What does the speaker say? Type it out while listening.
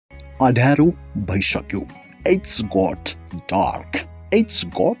अँध्यारो भइसक्यो It's got dark It's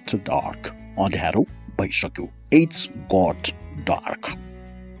got dark अँध्यारो भइसक्यो It's got dark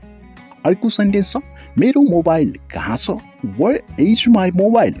अर्को सेन्टेन्स छ मेरो मोबाइल कहाँ छ Where is my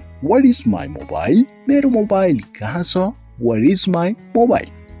mobile Where is my mobile मेरो मोबाइल कहाँ छ Where is my mobile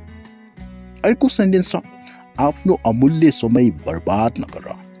अर्को सेन्टेन्स छ आफ्नो अमूल्य समय बर्बाद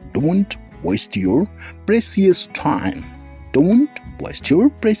नगर Don't waste your precious time Don't waste your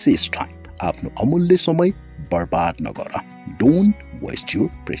precious time आफ्नो अमूल्य समय बर्बाद नगर Don't waste your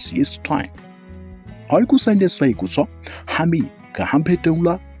precious time अर्को सेन्टेन्स रहेको छ हामी कहाँ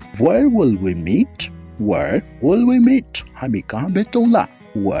भेटौँला Where will we meet Where will we meet हामी कहाँ भेटौँला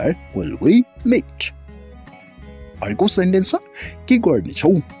Where will we meet अर्को सेन्टेन्स छ के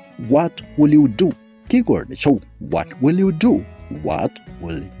गर्नेछौ What will you do के गर्नेछौ What will you do What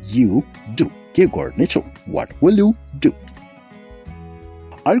will you do के गर्नेछौ What will you do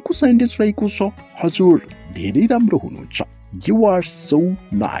अर्को सेन्टेन्स रहेको छ हजुर धेरै राम्रो हुनुहुन्छ You are so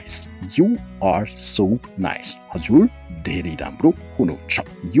nice You are so nice हजुर धेरै राम्रो हुनुहुन्छ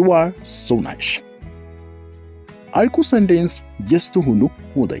You are so nice अर्को सेन्टेन्स यस्तो हुनु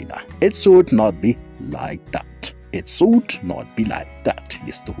हुँदैन It should not be like that It should not be like that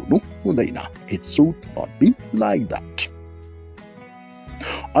यस्तो हुनु हुँदैन It should not be like that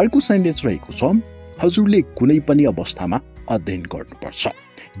अर्को सेन्टेन्स रहेको छ हजुरले कुनै पनि अवस्थामा अध्ययन गर्नुपर्छ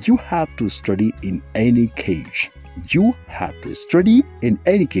You have to study in any case You have to study in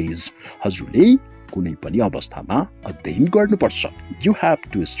any case हजुरले कुनै पनि अवस्थामा अध्ययन गर्नुपर्छ You have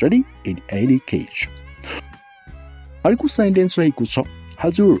to study in any case अर्को सेन्टेन्स रहेको छ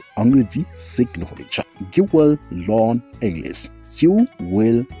हजुर अंग्रेजी सिक्नुहुनेछ You will learn English You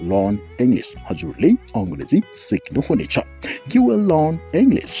will learn English हजुरले अंग्रेजी सिक्नुहुनेछ You will learn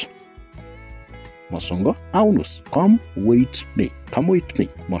English मसँग आउनुस् Come with me Come with me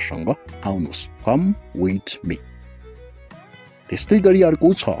मसँग आउनुस् Come with me त्यस्तै गरी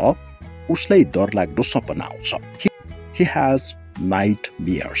अर्को छ उसलाई डरलाग्दो सपना आउँछ He has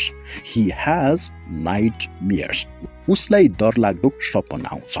nightmares He has nightmares उसलाई डरलाग्दो सपना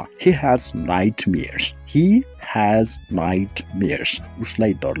आउँछ He has nightmares He has nightmares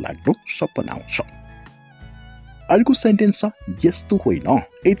उसलाई डरलाग्दो सपना आउँछ अर्को सेन्टेन्स छ यस्तो होइन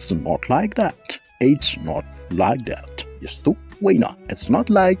It's not like that It's not like that यस्तो होइन It's not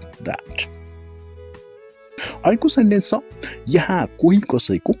like that अर्को सेन्टेन्स छ यहाँ कोही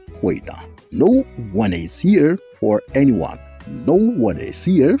कसैको होइन No one is here for anyone No one is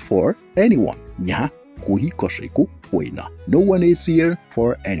here for anyone यहाँ कोही कसैको होइन No one is here for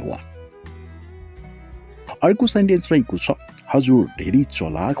anyone अर्को सेन्टेन्स रहेको छ हजुर धेरै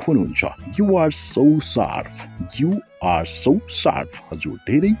चलाक हुनुहुन्छ You are so sharp You are so sharp हजुर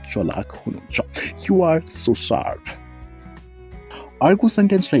धेरै चलाक हुनुहुन्छ You are so sharp अर्को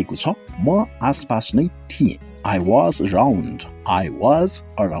सेन्टेन्स रहेको छ म आसपास नै थिएँ I was around I was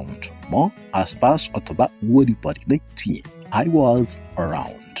around म आसपास अथवा वरिपरि नै थिएँ I was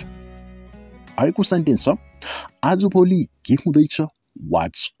around अर्को सेन्टेन्स छ आजभोलि के हुँदैछ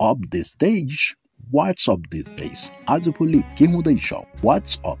What's up these days What's up these days आजभोलि के हुँदैछ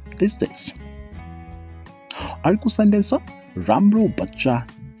What's up these days अर्को सेन्टेन्स छ राम्रो बच्चा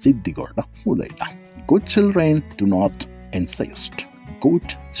जिद्दी गर्न हुँदैन Good children do not insist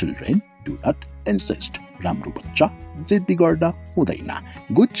Good children do not insist राम्रो बच्चा जिद्दी गर्न हुँदैन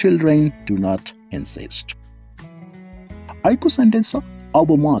Good children do not insist अर्को सेन्टेन्स छ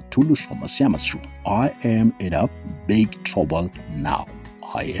अब म ठुलो समस्यामा छु I am in a big trouble now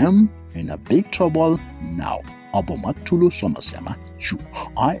I am in a big trouble now अब म ठुलो समस्यामा छु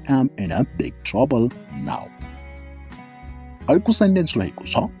I am in a big trouble now अर्को सेन्टेन्स रहेको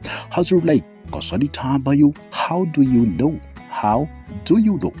छ हजुरलाई कसरी थाहा भयो How do you know How do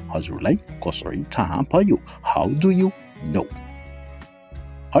you know हजुरलाई कसरी थाहा भयो How do you know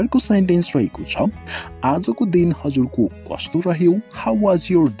अर्को सेन्टेन्स रहेको छ आजको दिन हजुरको कस्तो रह्यो How was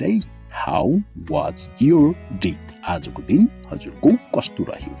your day How was your day आजको दिन हजुरको कस्तो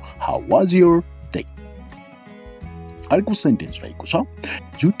रह्यो How was your day अर्को सेन्टेन्स रहेको छ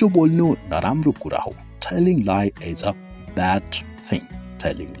झुटो बोल्नु नराम्रो कुरा हो Telling lie is a bad thing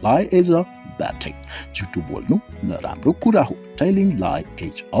Telling lie is a bad thing झुटो बोल्नु नराम्रो कुरा हो Telling lie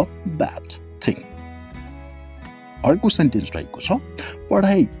is a bad thing अर्को सेन्टेन्स रहेको छ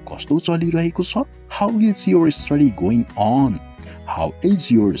पढाइ कस्तो चलिरहेको छ How is your study going on How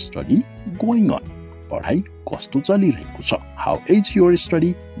is your study going on पढाइ कस्तो चलिरहेको छ How is your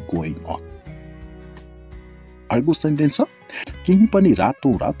study going on अर्को सेन्टेन्स छ केही पनि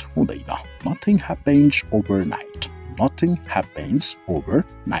रातो रात हुँदैन Nothing happens overnight Nothing happens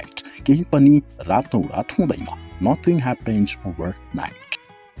overnight केही पनि रातो रात हुँदैन Nothing happens overnight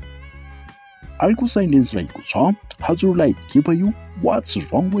अर्को सेन्टेन्स रहेको छ हजुरलाई के भयो what's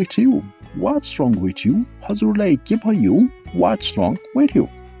wrong with you what's wrong with you हजुरलाई के भयो व्हाट्स रङ विथ यु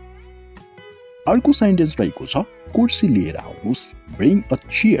अर्को सेन्टेन्स रहेको छ कुर्सी लिएर आउनुस् ब्रिङ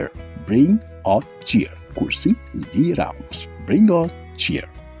अ चेयर कुर्सी लिएर आउनुस् ब्रिङ अ चेयर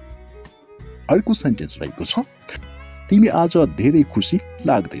अर्को सेन्टेन्स रहेको छ तिमी आज धेरै खुसी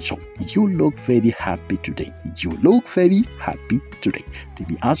लाग्दैछौ you look very happy today you look very happy today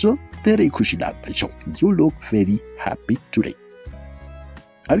तिमी आज धेरै खुसी लाग्दैछौ you look very happy today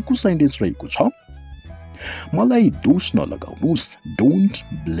अर्को सेन्टेन्स रहेको छ मलाई दोष नलगाउनुस्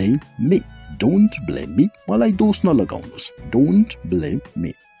डोन्ट ब्लेम मी मलाई दोष नलगाउनुस् डोन्ट ब्लेम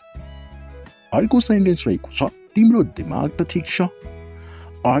मी अर्को सेन्टेन्स रहेको छ तिम्रो दिमाग त ठिक छ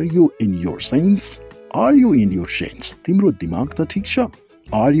are you in your sense are you in your sense तिम्रो दिमाग त ठिक छ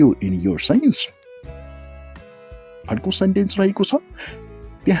are you in your sense अर्को सेन्टेन्स रहेको छ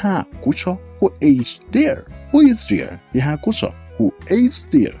त्यहाँ को छ हु इज देयर त्यहाँ को छ हु इज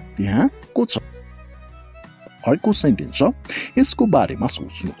देयर त्यहाँ को छ अर्को सेन्टेन्स छ यसको बारेमा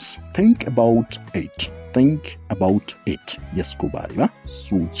सोच्नुस् थिंक अबाउट इट यसको बारेमा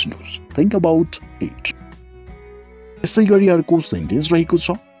सोच्नुस् थिंक अबाउट इट यसै गरी अर्को सेन्टेन्स रहेको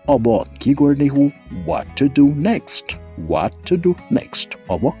छ अब के गर्ने हो व्हाट टु डु नेक्स्ट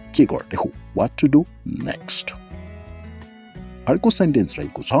अब के गर्ने हो व्हाट टु डु नेक्स्ट अर्को सेन्टेन्स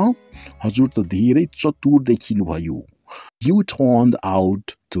रहेको छ हजुर त धेरै चतुर देखिनु भयो You turned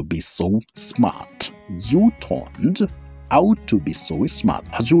out to be so smart.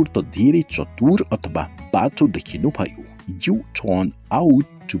 हजुर त धेरै चतुर अथवा बाटो देखिनु भयो You turned out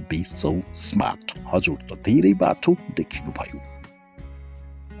to be so smart. हजुर त धेरै बाटो देखिनु भयो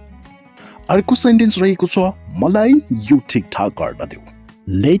अर्को सेन्टेन्स रहेको छ मलाई यो ठिकठाक गर्न देऊ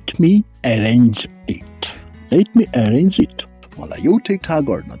Let me arrange it. मलाई यो ठिकठाक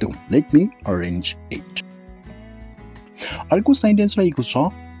गर्न देऊ Let me arrange it. अर्को सेन्टेन्स रहेको छ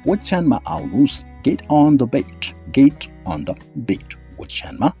ओछ्यानमा आउनुस् get on the bed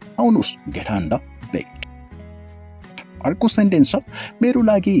ओछ्यानमा आउनुस् get on the bed अर्को सेन्टेन्स छ मेरो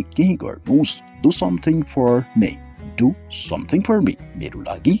लागि केही गर्नुस् डु समथिङ फर मी मेरो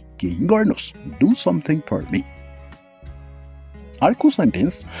लागि केही गर्नुस् डु समथिङ फर मी अर्को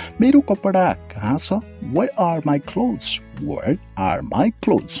सेन्टेन्स मेरो कपडा कहाँ छ वेयर आर माई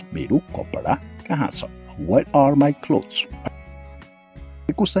क्लोथ्स मेरो कपडा कहाँ छ Where are my clothes?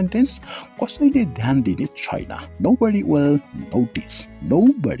 अर्को सेन्टेन्स कसैले ध्यान दिने छैन Nobody will notice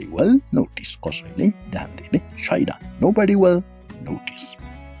कसैले ध्यान दिने छैन Nobody will notice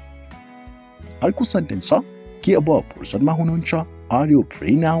अर्को सेन्टेन्स छ के अब फुर्सदमा हुनुहुन्छ Are you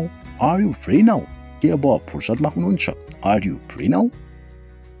free now? के अब फुर्सदमा हुनुहुन्छ Are you free now?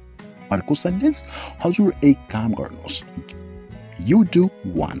 अर्को सेन्टेन्स हजुर एक काम गर्नुहोस् You do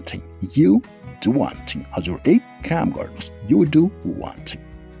one thing हजुर एक काम गर्नुहोस् You do one thing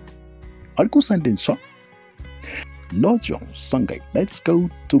अर्को सेन्टेन्स छ ल जाउँ सँगै Let's go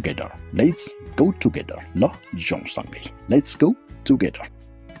together ल जाउँ सँगै Let's go together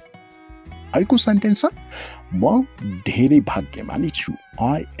अर्को सेन्टेन्स छ म धेरै भाग्यमानी छु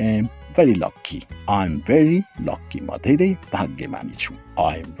I am very lucky म धेरै भाग्यमानी छु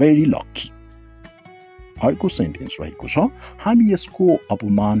I am very lucky अर्को सेन्टेन्स रहेको छ हामी यसको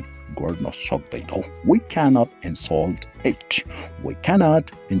अपमान गर्न सक्दैनौ We cannot insult it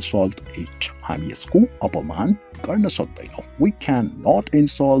हामी यसको अपमान गर्न सक्दैनौ We cannot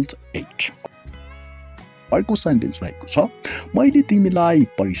insult it अर्को सेन्टेन्स रहेको छ मैले तिमीलाई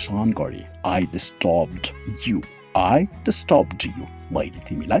परेशान गरे I disturbed you मैले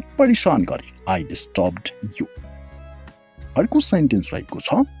तिमीलाई परेशान गरे I disturbed you अर्को सेन्टेन्स रहेको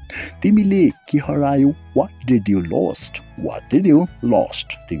छ तिमीले के हरायो What did you lost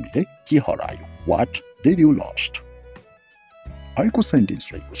तिमीले के हरायो What did you lost अर्को सेन्टेन्स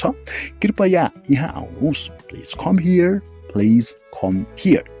रहेको छ कृपया यहाँ आउनुस् Please come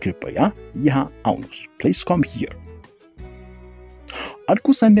here कृपया यहाँ आउनुस् Please come here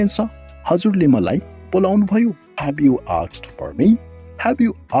अर्को सेन्टेन्स छ हजुरले मलाई बोलाउनु भयो Have you asked for me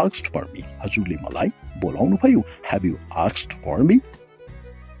हजुरले मलाई बोलाउनु भयो Have you asked for me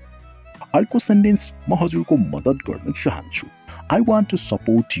अर्को सेन्टेन्स म हजुरको मद्दत गर्न चाहन्छु I want to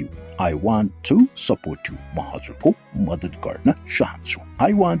support you म हजुरको मद्दत गर्न चाहन्छु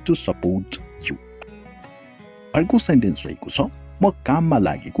I want to support you अर्को सेन्टेन्स रहेको छ म काममा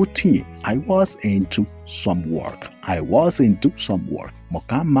लागेको थिएँ I was into some work म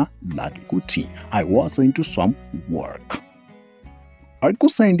काममा लागेको थिएँ I was into some work अर्को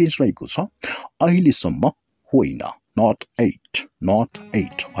सेन्टेन्स रहेको छ अहिलेसम्म होइन not eight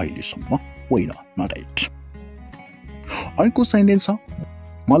अहिलेसम्म होइन not eight अर्को सेन्टेन्स छ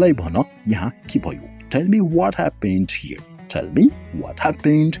मलाई भन यहाँ के भयो Tell me what happened here Tell me what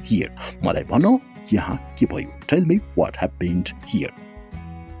happened here मलाई भन यहाँ के भयो Tell me what happened here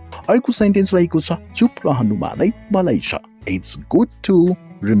अर्को सेन्टेन्स रहेको छ चुप रहनुमा नै भलै छ It's good to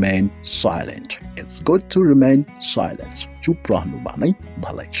remain silent It's good to remain silent चुप रहनुमा नै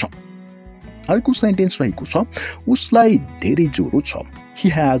भलै छ अर्को सेन्टेन्स रहेको छ उसलाई धेरै ज्वरो छ He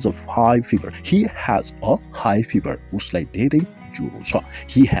has a high fever He has a high fever उसलाई धेरै ज्वरो छ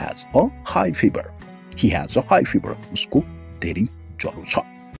He has a high fever He has a high fever उसको धेरै ज्वरो छ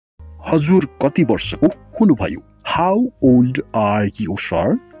हजुर कति वर्षको हुनुभयो How old are you sir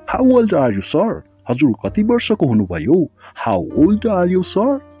How old are you sir हजुर कति वर्षको हुनुभयो How old are you sir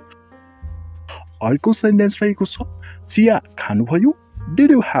अर्को सेन्टेन्स रहेको छ चिया खानुभयो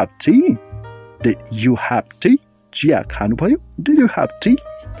Did you have tea Did you have tea चिया खानुभयो Did you have tea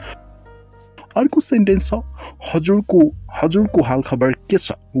अर्को सेन्टेन्स छ हजुरको हाल खबर के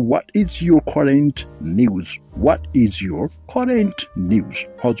छ What is your current news What is your current news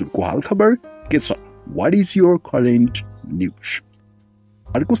हजुरको हाल खबर के छ What is your current news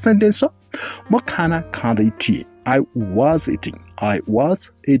अर्को सेन्टेन्स छ म खाना खाँदै थिए I was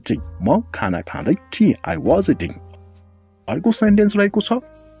eating म खाना खाँदै थिए I was eating अर्को सेन्टेन्स रहेको छ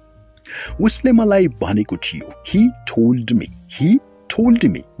उसले मलाई भनेको थियो He told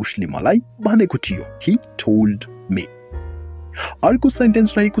me उसले मलाई भनेको थियो He told me अर्को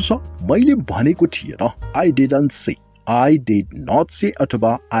सेन्टेन्स रहेको छ मैले भनेको थिएन I didn't say I did not say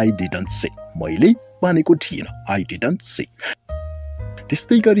अथवा I didn't say मैले भनेको थिएन I didn't say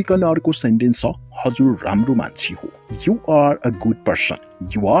त्यस्तै गरिकन अर्को सेन्टेन्स छ हजुर राम्रो मान्छे हो You are a good person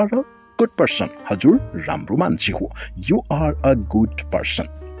You are a good person हजुर राम्रो मान्छे हो You are a good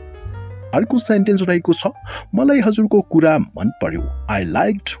person अर्को सेन्टेन्स रहेको छ मलाई हजुरको कुरा मन पर्यो I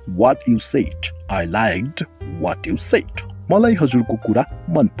liked what you said I liked what you said मलाई हजुरको कुरा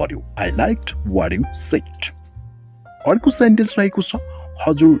मन पर्यो I liked what you said अर्को सेन्टेन्स रहेको छ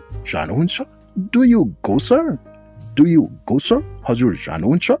हजुर जानुहुन्छ Do you go sir Do you go sir हजुर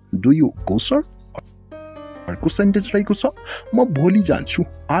जानुहुन्छ Do you go sir अर्को सेन्टेन्स रहेको छ म भोलि जान्छु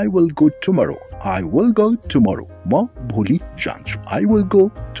I will go tomorrow I will go tomorrow म भोलि जान्छु I will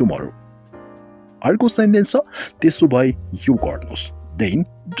go tomorrow अर्को सेन्टेन्स छ त्यसो भए यो गर्नुस् Then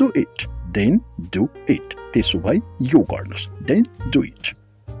do it Then do it त्यसो भए यो गर्नुस् Then do it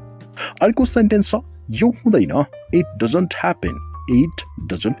अर्को सेन्टेन्स छ यो हुँदैन It doesn't happen It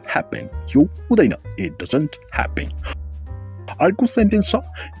doesn't happen यो हुँदैन It doesn't happen अर्को सेन्टेन्स छ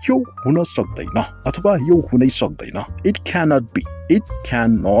यो हुन सक्दैन अथवा यो हुनै सक्दैन It cannot be It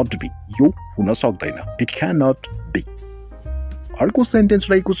cannot be यो हुन सक्दैन It cannot be अर्को सेन्टेन्स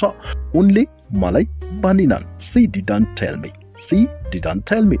रहेको छ उनले मलाई भनिनन् She didn't tell me She didn't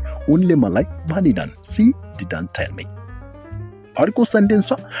tell me उनले मलाई भनिनन् She didn't tell me अर्को सेन्टेन्स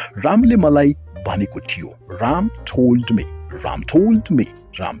छ रामले मलाई भनेको थियो Ram told me Ram told me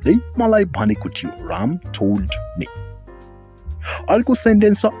रामले मलाई भनेको थियो Ram told me अर्को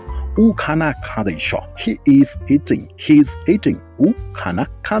सेन्टेन्स छ ऊ खाना खाँदैछ He is eating ऊ खाना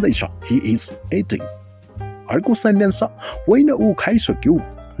खाँदैछ He is eating अर्को सेन्टेन्स छ होइन ऊ खाइसक्यो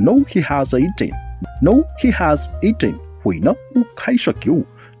No he has eaten No he has eaten होइन ऊ खाइसक्यो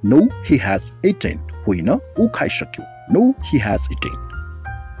No he has eaten होइन ऊ खाइसक्यो No he has eaten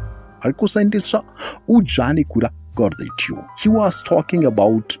अर्को सेन्टेन्स छ ऊ जाने कुरा गर्दै थियो He was talking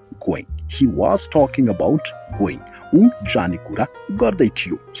about going He was talking about going ऊ जाने कुरा गर्दै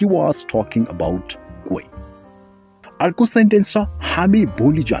थियो He was talking about going अर्को सेन्टेन्स छ हामी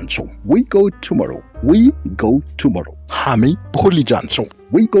भोलि जान्छौँ We go tomorrow We go tomorrow हामी भोलि जान्छौँ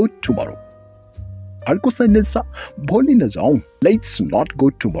We go tomorrow अर्को सेन्टेन्स छ भोलि नजाउँ Let's not go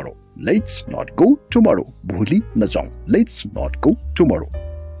tomorrow Let's not go tomorrow भोलि नजाउँ Let's not go tomorrow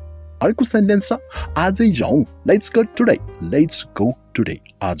अर्को सेन्टेन्स छ आजै जाउँ Let's go today Let's go today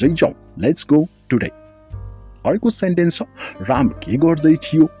आजै जाउँ Let's go today अर्को सेन्टेन्स छ राम के गर्दै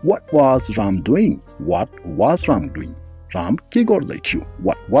थियो What was Ram doing What was Ram doing Ram के गर्दै थियो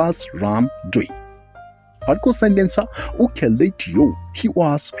What was Ram doing अर्को सेन्टेन्स छ ऊ खेल्दै थियो He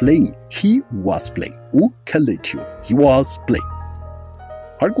was playing ऊ खेल्दै थियो He was playing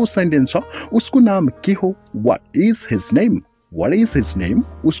अर्को सेन्टेन्स छ उसको नाम के हो What is his name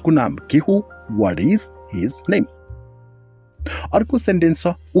उसको नाम के हो What is his name अर्को सेन्टेन्स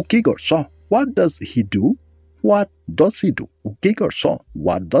छ ऊ के गर्छ What does he do ऊ के गर्छ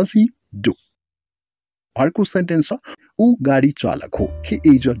What does he do अर्को सेन्टेन्स छ ऊ गाडी चालक हो He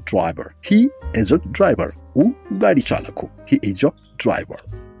is a driver ऊ गाडी चालक हो He is a driver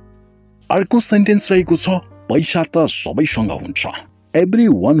अर्को सेन्टेन्स रहेको छ पैसा त सबैसँग हुन्छ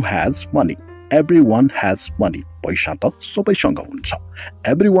Everyone has money Everyone has money. पैसा त सबैसँग हुन्छ.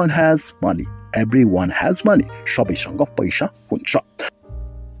 Everyone has money. Everyone has money. सबैसँग पैसा हुन्छ.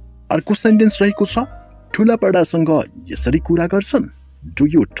 अर्को सेन्टेन्स रहेको छ ठुला बडासँग यसरी कुरा गर्छन्. Do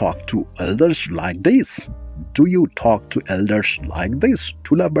you talk to elders like this? Do you talk to elders like this?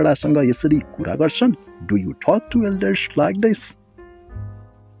 ठुला बडासँग यसरी कुरा गर्छन्. Do you talk to elders like this?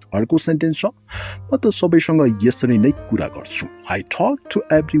 अर्को सेन्टेन्स छ म त सबैसँग यसरी नै कुरा गर्छु. I talk to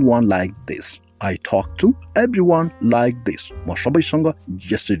everyone like this. I talk to everyone like this. म सबैसँग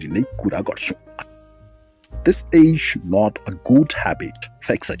यसरी नै कुरा गर्छु. This is not a good habit.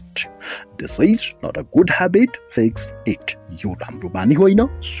 Fix it. This is not a good habit. Fix it. यो राम्रो बानी होइन,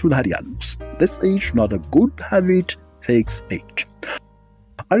 सुधारिहाल्नुस्. This is not a good habit. Fix it.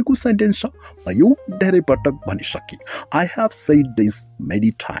 अर्को सेन्टेन्स छ म यो धेरै पटक भनिसके. I have said this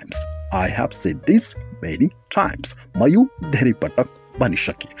many times. I have said this many times. म यो धेरै पटक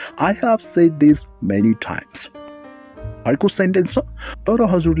भनिसके. I have said this many times. अर्को सेन्टेन्स छ तर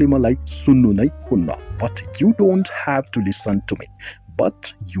हजुरले मलाई सुन्नु नै हुन्न. But you don't have to listen to me.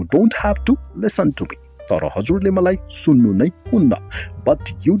 But you don't have to listen to me. तर हजुरले मलाई सुन्नु नै हुन्न.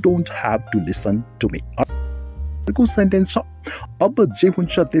 But you don't have to listen to me. अर्को सेन्टेन्स छ अब जे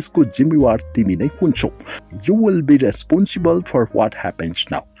हुन्छ त्यसको जिम्मेवार तिमी नै हुन्छौ. You will be responsible for what happens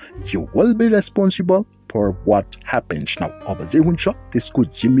now. You will be responsible for what happens now. अब जे हुन्छ त्यसको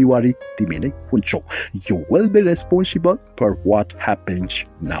जिम्मेवारी तिमी नै हुन्छौ. You will be responsible for what happens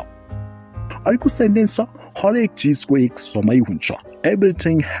now. अर्को सेन्टेन्स छ हरेक चीजको एक समय हुन्छ.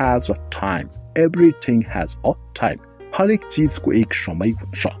 Everything has a time. Everything has a time. हरेक चीजको एक समय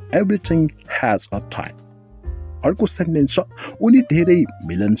हुन्छ. Everything has a time. अर्को सेन्टेन्स छ उनी धेरै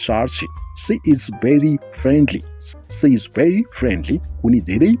मिलनसार छिन्. She is very friendly. She is very friendly. उनी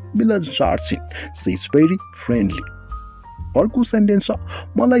धेरै मिलनसार छिन्. She is very friendly. अर्को सेन्टेन्स छ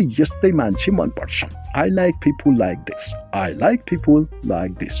मलाई यस्तै मान्छे मन पर्छ. I like people like this. I like people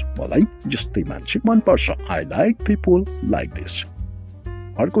like this. मलाई यस्तै मान्छे मन पर्छ. I like people like this.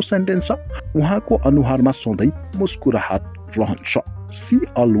 अर्को सेन्टेन्स छ उहाँको अनुहारमा सधैँ मुस्कुराहट रहन्छ. She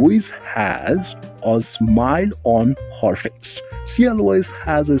always has a smile on her face. She always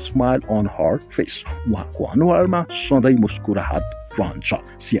has a smile on her face. उहाँको अनुहारमा सधैँ मुस्कुराहट रहन्छ.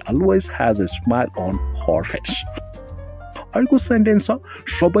 She always has a smile on her face. अर्को सेन्टेन्स छ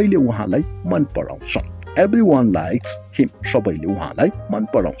सबैले उहाँलाई मन पराउँछन्. Everyone likes him. सबैले उहाँलाई मन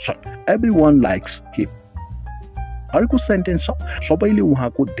पराउँछन्. Everyone likes him. अर्को सेन्टेन्स छ सबैले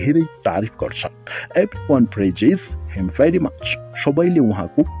उहाँको धेरै तारिफ गर्छन्. Everyone praises him very much. सबैले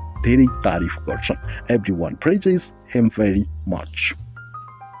उहाँको धेरै तारिफ गर्छन्. Everyone praises him very much.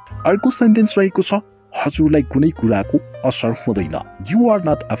 अर्को सेन्टेन्स रहेको छ हजुरलाई कुनै कुराको असर हुँदैन. You are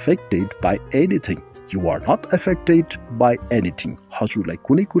not affected by anything. You are not affected by anything. हजुरलाई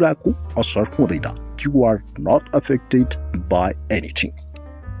कुनै कुराको असर हुँदैन. You are not affected by anything.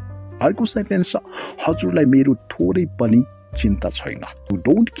 अर्को सेन्टेन्स छ हजुरलाई मेरो थोरै पनि चिन्ता छैन. You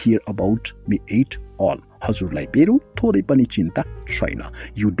don't care about me at all. हजुरलाई मेरो थोरै पनि चिन्ता छैन.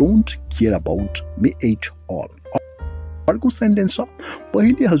 You don't care about me at all. अर्को सेन्टेन्स छ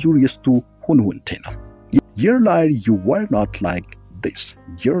पहिले हजुर यस्तो हुनुहुन्थेन. Earlier you were not like this.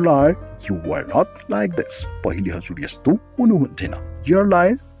 Earlier you were not like this. पहिले हजुर यस्तो हुनुहुन्थेन.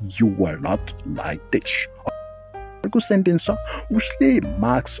 Earlier you were not like this. अर्को सेन्टेन्स छ उसले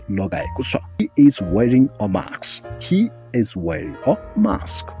मास्क लगाएको छ. He is wearing a mask. He is wearing a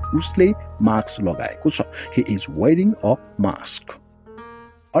mask. उसले मास्क लगाएको छ. He is wearing a mask.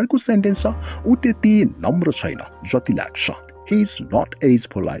 अर्को सेन्टेन्स छ ऊ त्यति नम्र छैन जति लाग्छ. He is not as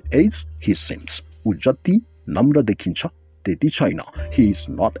polite as he seems. ऊ जति नम्र देखिन्छ त्यति छैन. He is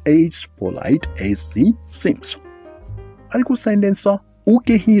not as polite as he seems. अर्को सेन्टेन्स छ ऊ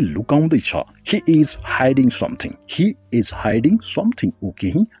केही लुकाउँदैछ. He is hiding something. He is hiding something. ऊ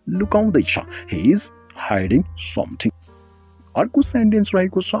केही लुकाउँदैछ. He is hiding something. अर्को सेन्टेन्स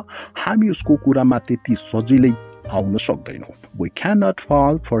रहेको छ हामी उसको कुरामा त्यति सजिलै आउन सक्दैनौँ. We cannot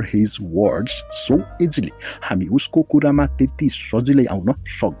fall for his words so easily. हामी उसको कुरामा त्यति सजिलै आउन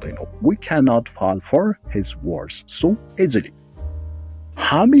सक्दैनौँ. We cannot fall for his words so easily.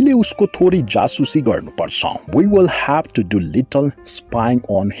 हामीले उसको थोरै जासुसी गर्नुपर्छ. We will have to do little spying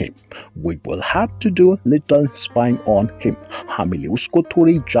on him. We will have to do little spying on him. हामीले उसको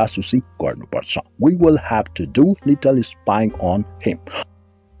थोरै जासुसी गर्नुपर्छ. We will have to do little spying on him.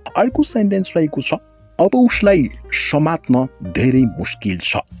 अर्को sentence रहेको छ अब उसलाई समात्न धेरै मुस्किल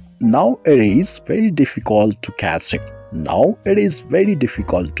छ. Now it is very difficult to catch him. Now it is very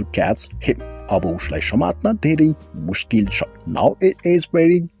difficult to catch him. अब उसलाई समात्न धेरै मुस्किल छ. Now it is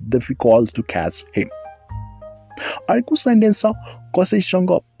very difficult to catch him. अर्को सेन्टेन्स छ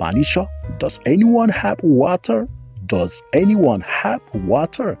कसैसँग पानी छ Does anyone have water? Does anyone have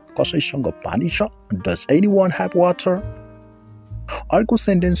water? कसैसँग पानी छ Does anyone have water? अर्को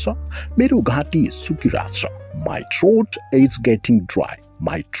सेन्टेन्स छ मेरो घाँटी सुकिरहेछ My throat is getting dry.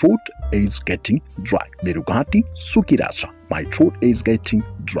 My throat is getting dry. मेरो घाँटी सुकिरहेछ My throat is getting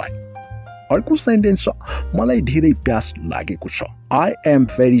dry. अर्को सेन्टेन्स छ मलाई धेरै प्यास लागेको छ I am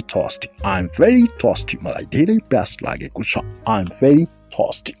very thirsty. I am very thirsty. मलाई धेरै प्यास लागेको छ I am very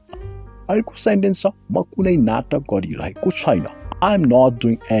thirsty. अर्को सेन्टेन्स छ म कुनै नाटक गरिरहेको छैन I am not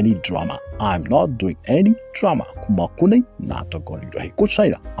doing any drama. I am not doing any drama. म कुनै नाटक गरिरहेको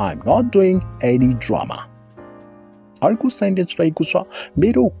छैन I am not doing any drama. अर्को सेन्टेन्स रहेको छ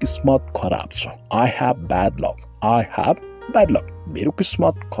मेरो किस्मत खराब छ I have bad luck. I have bad luck. मेरो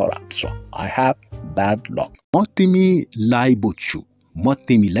किस्मत खराब छ I have bad luck. म तिमीलाई बुझ्छु म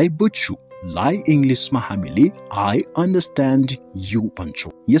तिमीलाई बुझ्छु लाई इंग्लिशमा हामीले I understand you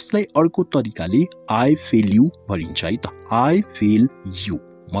भन्छौँ यसलाई अर्को तरिकाले I feel you भनिन्छ है त I feel you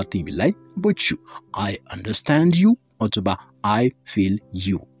म तिमीलाई बुझ्छु I understand you अथवा I feel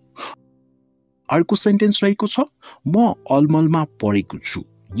you. अर्को सेन्टेन्स रहेको छ म अलमलमा परेको छु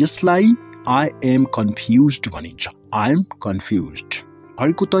यसलाई I am confused भनिन्छ I am confused.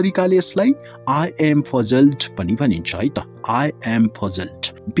 अर्को तरिकाले यसलाई I am puzzled पनि भनिन्छ है त I am puzzled.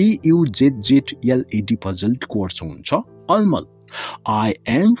 PUZZLED puzzled को अर्थ हुन्छ अलमल I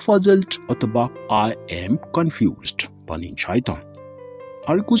am puzzled अथवा I am confused भनिन्छ है त.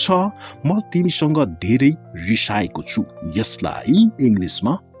 अर्को छ म तिमीसँग धेरै रिसाएको छु यसलाई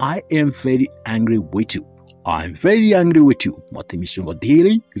इंग्लिशमा I am very angry with you. I am very angry with you. म तिमीसँग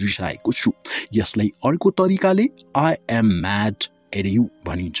धेरै रिसाएको छु यसलाई अर्को तरिकाले I am mad at you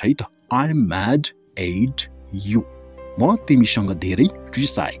भनिन्छ है त I am mad at you. म तिमीसँग धेरै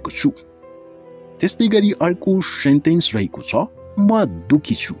रिसाएको छु. त्यस्तै गरी अर्को सेन्टेन्स रहेको छ म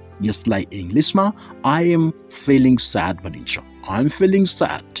दुखी छु यसलाई इंग्लिशमा I am feeling sad भनिन्छ I am feeling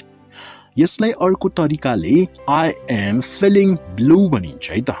sad. यसलाई अर्को तरिकाले I am feeling blue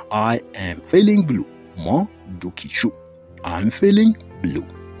भनिन्छ है त I am feeling blue. म दुखी छु I am feeling blue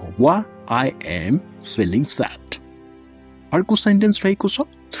वा I am feeling sad. अर्को सेन्टेन्स रहेको छ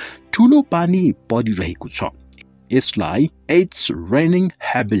ठुलो पानी परिरहेको छ यसलाई It's raining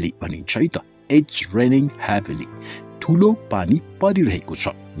heavily भनिन्छ है त It's raining heavily. ठुलो पानी परिरहेको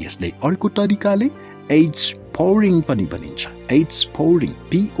छ यसलाई अर्को तरिकाले It's pouring पनि भनिन्छ It's pouring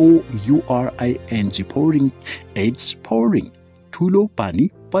POURING pouring It's pouring ठुलो पानी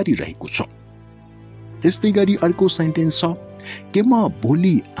परिरहेको छ. त्यस्तै गरी अर्को सेन्टेन्स छ के म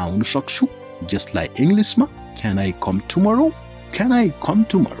भोलि आउन सक्छु जसलाई इंग्लिशमा Can I come tomorrow? Can I come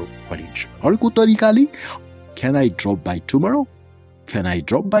tomorrow? भनिन्छ. अर्को तरिकाले Can I drop by tomorrow? Can I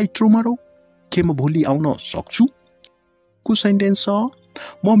drop by tomorrow? के म भोलि आउन सक्छु? को सेन्टेन्स छ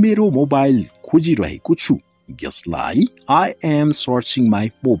म मेरो मोबाइल खोजिरहेको छु यसलाई I am searching my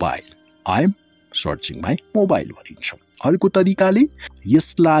mobile. I am searching my mobile भनिन्छ. अर्को तरिकाले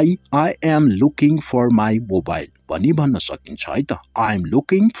यसलाई I am looking for my mobile पनि भन्न सकिन्छ है त I am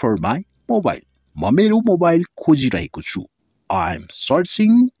looking for my mobile. म मेरो मोबाइल खोजिरहेको छु I am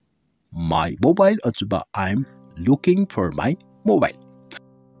searching my mobile अथवा I am looking for my mobile.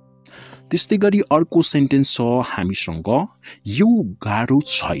 त्यस्तै गरी अर्को सेन्टेन्स छ हामीसँग यो गाह्रो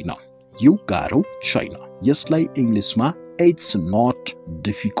छैन यो गाह्रो छैन यसलाई इंग्लिशमा It's not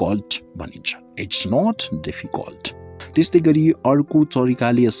difficult भनिन्छ It's not difficult. त्यस्तै गरी अर्को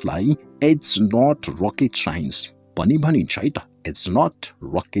तरिकाले यसलाई It's not rocket science पनि भनिन्छ है त It's not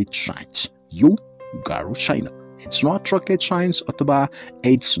rocket science. यो गाह्रो छैन It's not rocket science अथवा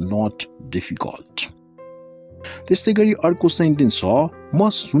It's not difficult. त्यस्तै गरी अर्को सेन्टेन्स छ म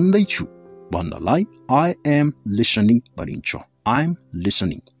सुन्दै छु भन्नलाई I am listening भनिन्छ I am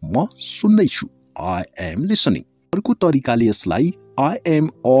listening. म सुन्दै छु I am listening. अर्को तरिकाले यसलाई I am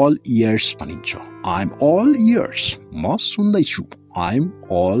all ears भनिन्छ I am all ears. म सुन्दै छु I am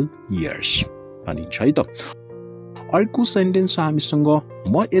all ears भनिन्छ है त. अर्को सेन्टेन्स हामीसँग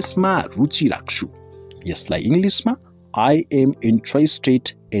म यसमा रुचि राख्छु यसलाई इंग्लिशमा I am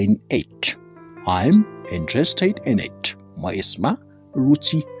interested in it. I am interested in it. म यसमा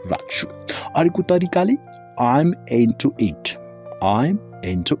रुचि राख्छु. अर्को तरिकाले I'm into it. I'm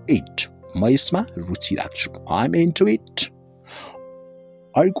into it. म यसमा रुचि राख्छु I'm into it.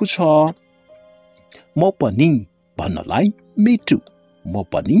 अर्को छ म पनि भन्नलाई me too. म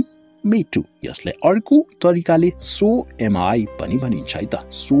पनि me too. यसलाई अर्को तरिकाले so am I पनि भनिन्छ है त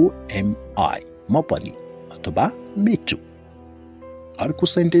so am I. म पनि अथवा me too. अर्को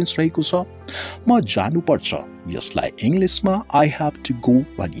सेन्टेन्स रहेको छ म जानुपर्छ यसलाई इंग्लिशमा I have to go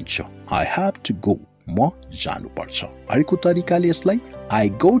भनिन्छ I have to go. म जानुपर्छ अर्को तरिकाले यसलाई I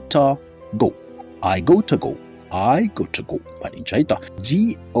go to go भनिन्छ है त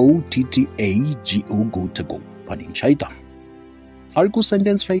GOTTAGO go to go भनिन्छ है त अर्को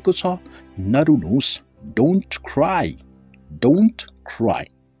सेन्टेन्स रहेको छ नरुनुहोस् don't cry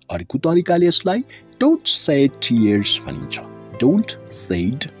अर्को तरिकाले यसलाई don't shed tears भनिन्छ don't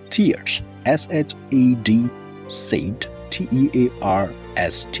shed tears SHED shed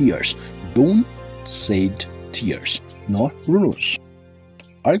TEARS tears don't shed tears नरुनुहोस्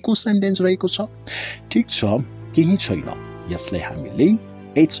अर्को सेन्टेन्स रहेको छ ठीक छ केही छैन यसलाई हामीले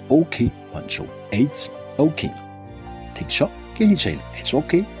it's okay भन्छौँ it's okay ठीक छ केही छैन it's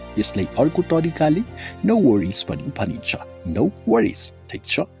okay यसलाई अर्को तरिकाले no worries पनि भनिन्छ no worries ठीक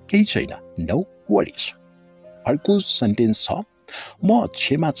छ केही छैन no worries अर्को सेन्टेन्स छ म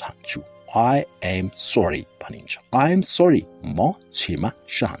क्षमा चाहन्छु I am sorry भनिन्छ I am sorry म क्षमा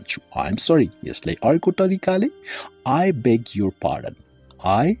चाहन्छु I am sorry यसलाई अर्को तरिकाले I beg your pardon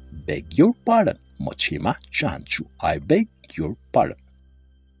म क्षमा चाहन्छु I beg your pardon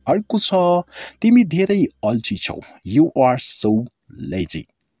अर्को छ तिमी धेरै अल्छी छौ You are so lazy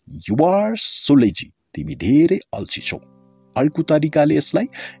तिमी धेरै अल्छी छौ अर्को तरिकाले यसलाई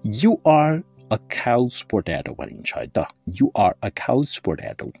You are a couch potato भनिन्छ है त You are a couch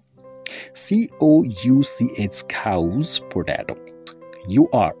potato COUCH couch potato You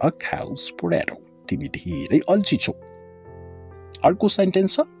are a couch potato तिमी धेरै अल्छी छौ अर्को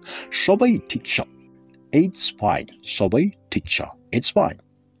सेन्टेन्स छ सबै ठिक छ It's fine सबै ठिक छ It's fine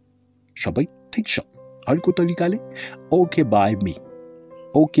सबै ठिक छ अर्को तरिकाले Okay by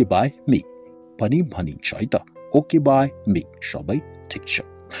me पनि भनिन्छ है त Okay by me सबै ठिक छ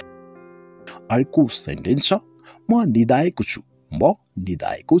अर्को सेन्टेन्स छ म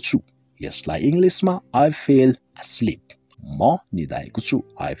निदाएको छु यसलाई इङ्ग्लिसमा I fell asleep म निदाएको छु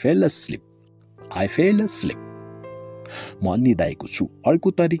I fell asleep म निदाएको छु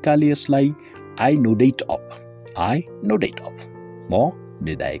अर्को तरिकाले यसलाई I nodded off म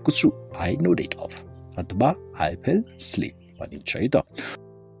निदाएको छु I nodded off अथवा I fell asleep भनिन्छ है त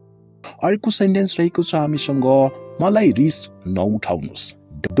अर्को सेन्टेन्स रहेको छ हामीसँग मलाई रिस नउठाउनुस्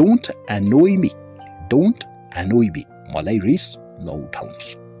Don't annoy me मलाई रिस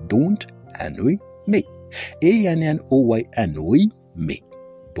नउठाउनुस् Don't annoy me ANNOY annoy me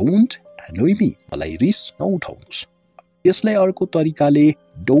Don't annoy me मलाई रिस नउठाउनुस् यसलाई अर्को तरिकाले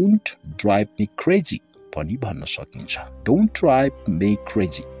Don't drive me crazy पनि भन्न सकिन्छ Don't drive me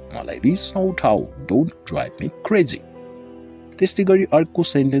crazy मलाई रिस नउठाऊ Don't drive me crazy त्यस्तै गरी अर्को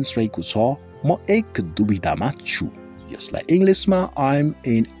सेन्टेन्स रहेको छ म एक दुविधामा छु यसलाई इङ्ग्लिसमा I'm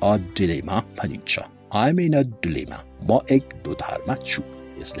in a dilemma भनिन्छ I'm in a dilemma म एक दोधारमा छु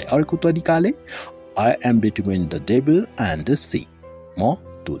यसलाई अर्को तरिकाले I am between the devil and the sea म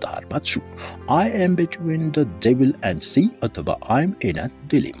दोधारमा छु I am between the devil and sea अथवा I'm in a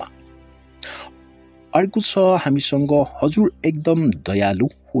dilemma अर्को छ हामीसँग हजुर एकदम दयालु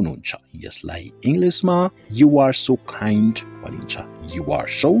हुनुहुन्छ यसलाई इङ्ग्लिसमा You are so kind भनिन्छ You are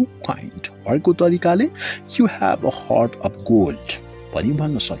so kind अर्को तरिकाले You have a heart of gold पनि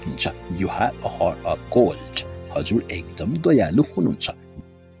भन्न सकिन्छ You have a heart of gold हजुर एकदम दयालु हुनुहुन्छ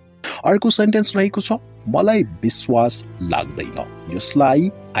अर्को सेन्टेन्स रहेको छ मलाई विश्वास लाग्दैन यसलाई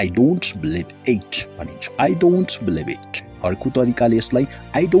I don't believe it भनिन्छ I don't believe it अर्को तरिकाले यसलाई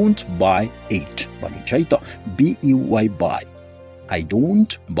I don't buy it भनिन्छ है त BUY buy I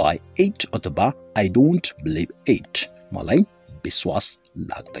don't buy it अथवा I don't believe it मलाई विश्वास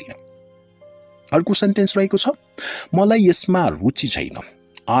लाग्दैन अर्को सेन्टेन्स रहेको छ मलाई यसमा रुचि छैन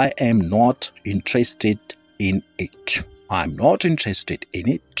I am not interested in it I am not interested in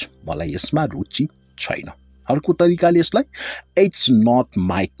it मलाई यसमा रुचि छैन अर्को तरिकाले यसलाई It's not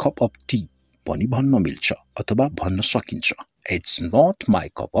my cup of tea पनि भन्न मिल्छ अथवा भन्न सकिन्छ It's not my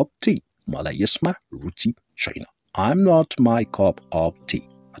cup of tea मलाई यसमा रुचि छैन I'm not my cup of tea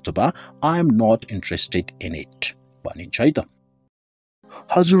अथवा I'm not interested in it भनिन्छ है त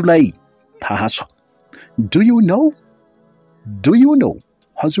हजुरलाई थाहा छ Do you know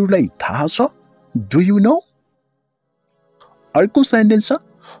हजुरलाई थाहा छ Do you know अर्को सेन्टेन्स छ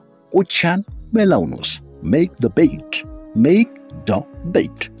ओछ्यान मेलाउनुस् Make the bait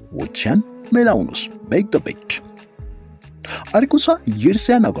ओछ्यान मेलाउनुस् Make the bait अर्को छ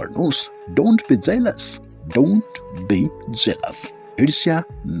ईर्ष्या नगर्नुस् Don't be jealous ईर्ष्या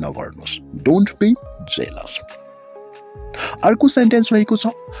नगर्नुस् Don't be jealous अर्को सेन्टेन्स रहेको छ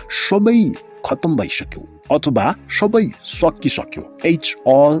सबै खतम भइसक्यो अथवा सबै सकिसक्यो It's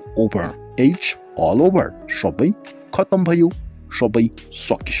all over सबै खतम भयो सबै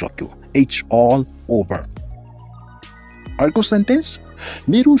सकिसक्यो It's all over अर्को सेन्टेन्स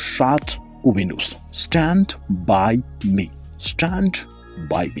मेरो साथ उभिनुस् stand by me stand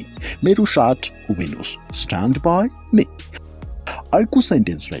by me मेरो साथ उभिनुस् stand by me अर्को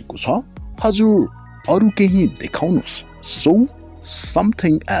सेन्टेन्स रहेको छ हजुर अरु केही देखाउनुस् show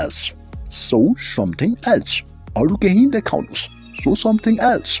something else अरु केही देखाउनुस् show something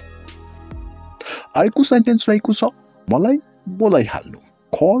else अर्को सेन्टेन्स रहेको छ मलाई बोलाइहाल्नु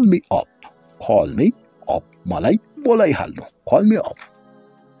call me up मलाई बोलाइहाल्नु call me up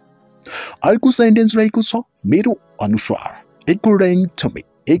अर्को सेन्टेन्स रहेको छ मेरो अनुसार according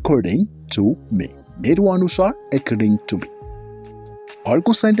to me मेरो अनुसार according to me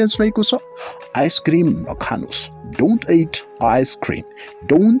अर्को सेन्टेन्स रहेको छ ice cream नखानुस् don't eat ice cream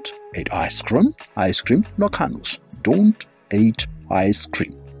ice cream नखानुस् don't eat ice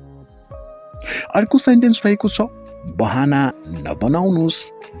cream अर्को सेन्टेन्स रहेको छ बहाना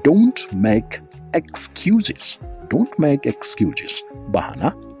नबनाउनुस् don't make excuses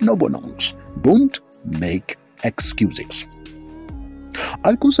बहाना नबनाउनुस् don't make excuses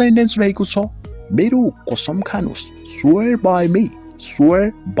अर्को सेन्टेन्स रहेको छ मेरो कसम खानुस् swear by me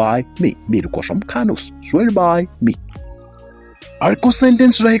मेरो कसम खानुस् swear by me अर्को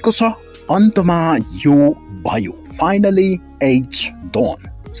सेन्टेन्स रहेको छ अन्तमा यो भयो finally it's done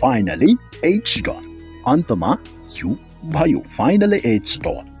अन्तमा यो भयो finally it's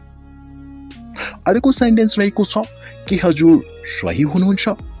done अर्को सेन्टेन्स रहेको छ के हजुर सही हुनुहुन्छ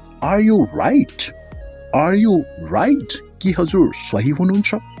are you right के हजुर सही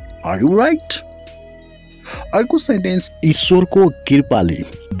हुनुहुन्छ are you right अर्को सेन्टेन्स ईश्वरको कृपाले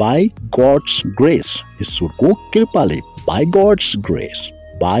by God's grace ईश्वरको कृपाले by God's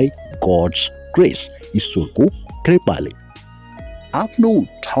grace ईश्वरको कृपाले आफ्नो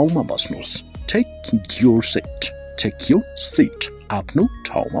ठाउँमा बस्नुस् take your seat आफ्नो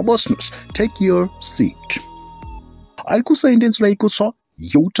ठाउँमा बस्नुस् take your seat अर्को सेन्टेन्स रहेको छ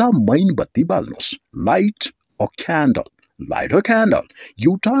एउटा मैनबत्ती बाल्नुस् light a candle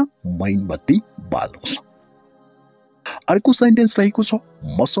एउटा मैनबत्ती बाल्नुस् अर्को सेन्टेन्स रहेको छ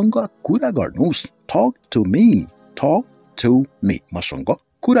मसँग कुरा गर्नुस् talk to me मसँग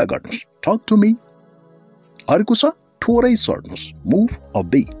कुरा गर्नुस् talk to me अर्को छ थोरै सर्नुस् move a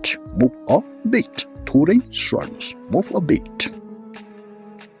bit थोरै सर्नुस् move a bit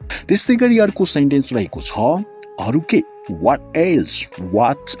त्यस्तै गरी अर्को सेन्टेन्स रहेको छ अरु के what else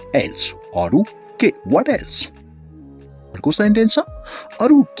अरु के what else अर्को सेन्टेन्स छ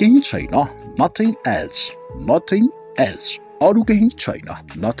अरु केही छैन nothing else अरु केही छैन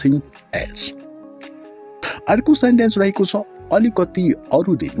nothing else अर्को सेन्टेन्स रहेको छ अलिकति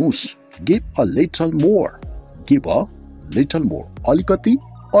अरु दिनुस् give a little more अलिकति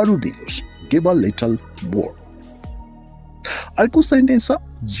अरु दिनुस् give a little more अर्को सेन्टेन्स छ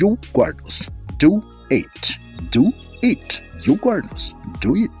यो गर्नुस् do it यो गर्नुस्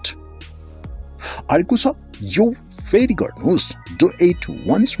do it अर्को छ यो फेरि गर्नुस् do it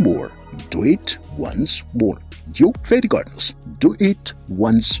once more यो फेरि गर्नुस् do it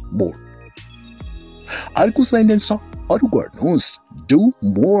once more अर्को सेन्टेन्स छ अरु गर्नुस् do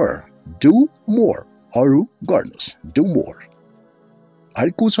more अरु गर्नुस् do more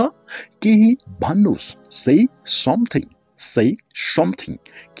अर्को छ केही भन्नुस् say something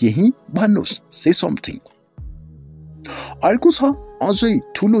केही भन्नुस् say something अर्को छ अझै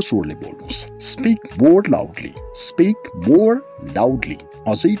ठुलो स्वरले बोल्नुस् speak more loudly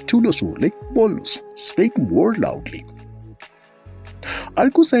अझै ठुलो स्वरले बोल्नुस् speak more loudly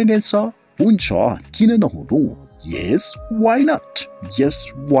अर्को सेन्टेन्स छ हुन्छ किन नहुनु yes why not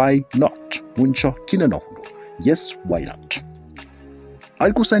हुन्छ किन नहुनु yes why not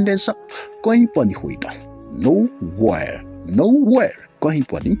अर्को सेन्टेन्स छ कहीँ पनि होइन nowhere कहीँ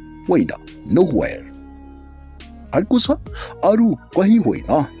पनि होइन nowhere अर्को छ अरु कहीँ होइन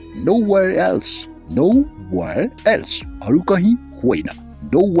nowhere else अरु कहीँ होइन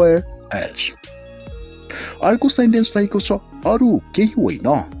nowhere else अर्को सेन्टेन्स रहेको छ अरु केही होइन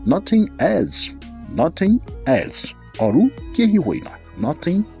nothing else अरु केही होइन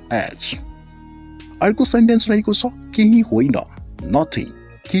nothing else अर्को सेन्टेन्स रहेको छ केही होइन nothing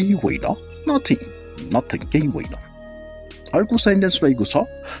केही होइन अर्को सेन्टेन्स रहेको छ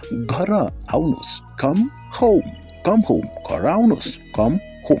घर आउनुस् come home घर आउनुस् come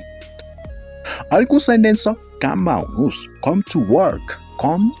home अर्को सेन्टेन्स छ काममा आउनुस् come to work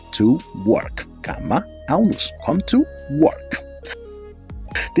काममा आउनुस् come to work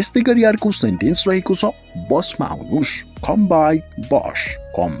त्यस्तै गरी अर्को सेन्टेन्स रहेको छ बसमा आउनुस् come by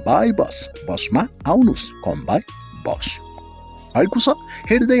bus बसमा आउनुस् come by bus अर्को छ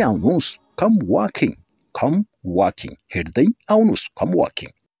हेर्दै आउनुस् come walking हेर्दै आउनुस् come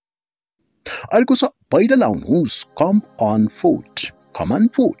walking अर्को छ पैदल आउनुस् come on Come on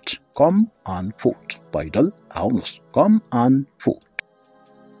foot. Come on foot. पैदल आउनुस्. Come on foot.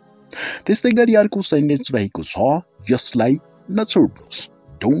 त्यस्तै गरी अर्को सेन्टेन्स रहेको छ यसलाई नछोड्नुस्.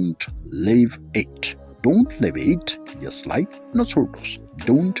 Don't leave it. Don't leave it. यसलाई नछोड्नुस्.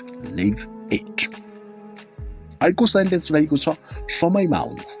 Don't leave it. अर्को सेन्टेन्स रहेको छ समयमा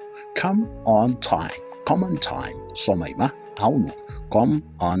आउनु. Come on time. Come on time. समयमा आउनु. Come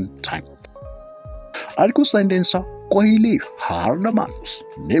on time. अर्को सेन्टेन्स छ कहिले हार नमान्नुस्.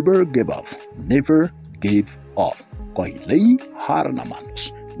 Never give up. Never give up. कहिल्यै हार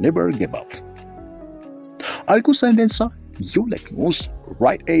नमान्नुस्. Never give up. अर्को सेन्टेन्स छ यो लेख्नुस्.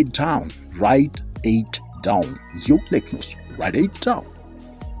 Write it down. Write it down. यो लेख्नुस्. Write it down.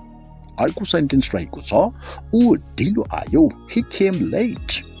 अर्को सेन्टेन्स रहेको छ ऊ ढिलो आयो. He came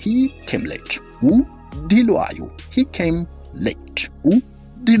late. He came late. ऊ ढिलो आयो. He came late. ऊ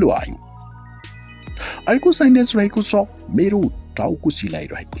ढिलो आयो. अर्को सेन्टेन्स रहेको छ मेरो टाउको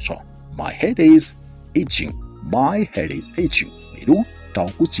चिलाइरहेको छ. My head is itching. My head is itching. मेरो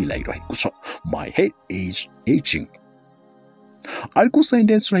टाउको चिलाइरहेको छ. My head is itching. अर्को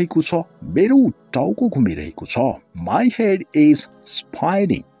सेन्टेन्स रहेको छ मेरो टाउको घुमिरहेको छ. My head is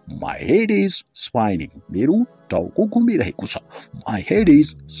spinning. My head is spinning. मेरो टाउको घुमिरहेको छ. My head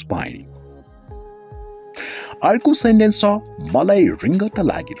is spinning. अर्को सेन्टेन्स छ मलाई रिङ्गटा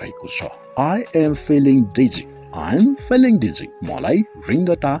लागिरहेको छ. I am feeling dizzy. I am feeling dizzy. मलाई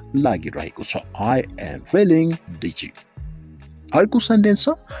रिङ्गटा लागिरहेको छ. I am feeling dizzy. अर्को सेन्टेन्स छ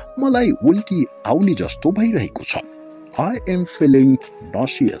मलाई उल्टी आउने जस्तो भइरहेको छ. I am feeling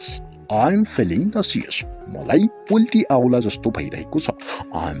nauseous. I am feeling nauseous. मलाई उल्टी आउला जस्तो भइरहेको छ.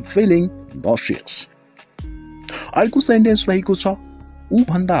 I am feeling nauseous. अर्को सेन्टेन्स रहेको छ ऊ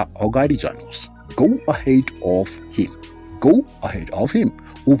भन्दा अगाडि जानुस्. Go ahead of him. Go ahead of him.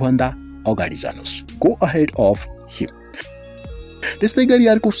 ऊ भन्दा अगाडि जानुस्. Go ahead of him. त्यस्तै गरी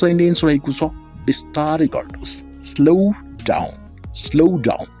अर्को सेन्टेन्स रहेको छ बिस्तारै गर्नुस्. Slow down. Slow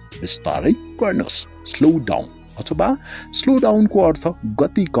down. बिस्तारै गर्नुस्. Slow down. अथवा स्लो डाउनको अर्थ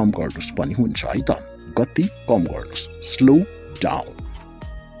गति कम गर्नुस् पनि हुन्छ है त. गति कम गर्नुस्. Slow down.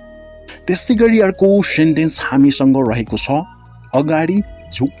 त्यस्तै गरी अर्को सेन्टेन्स हामीसँग रहेको छ अगाडि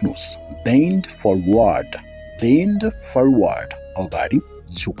झुक्नुस्. Bend forward. Bend forward. अगाडि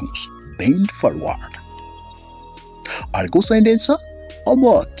झुक्नुस्. Bend forward. अर्को सेन्टेन्स छ अब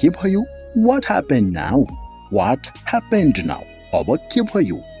के भयो. What happened now? What happened now? अब के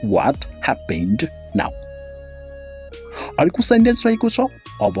भयो. What happened now? अर्को सेन्टेन्स रहेको छ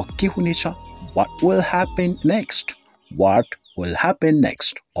अब के हुनेछ. What will happen next? What will happen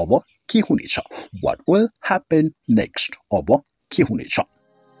next? अब के हुनेछ. What will happen next? अब के हुनेछ.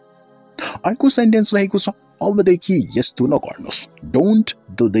 अर्को सेन्टेन्स रहेको छ अबदेखि यस्तो नगर्नुस्. Don't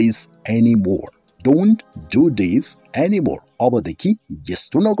do this anymore. Don't do this anymore. अबदेखि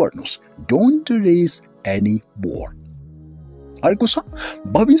यस्तो नगर्नुस्. Don't do this anymore. अर्को छ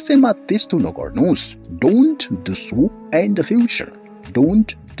भविष्यमा त्यस्तो नगर्नुस्. Don't do so in the future.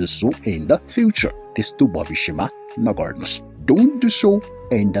 Don't do so in the future. त्यस्तो भविष्यमा नगर्नुस्. Don't do so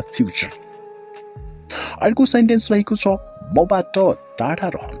in the future. अर्को सेन्टेन्स रहेको छ मबाट टाढा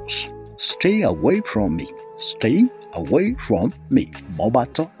रहनुस्. Stay away from me. Stay away from me.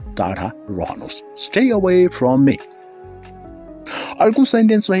 मबाट टाढा रहनुस्. Stay away from me. अर्को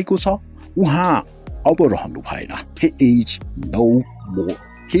सेन्टेन्स रहेको छ उहाँ अब रहनु भएन. He is no more.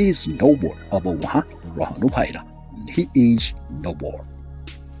 He is no more. अब उहाँ रहनु भएन. He is no more.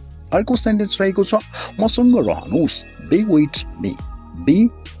 अर्को सेन्टेन्स रहेको छ मसँग रहनुस्. Be with me. Be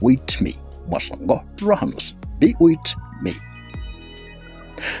with me. मसँग रहनुस्. Be with me.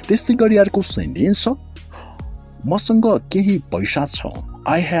 त्यस्तै गरी अर्को सेन्टेन्स छ मसँग केही पैसा छ.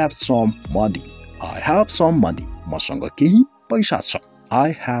 I have some money. I have some money. मसँग केही पैसा छ.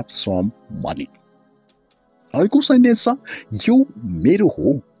 I have some money. अर्को सेन्टेन्स छ यो मेरो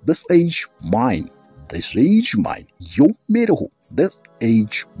हो. This is mine. This is mine. यो मेरो हो. This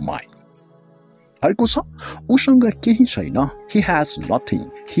is mine. अर्को छ उसँग केही छैन. He has nothing.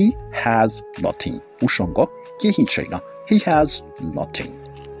 He has nothing. उसँग केही छैन. He has nothing.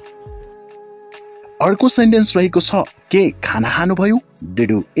 अर्को सेन्टेन्स रहेको छ के खाना खानुभयो.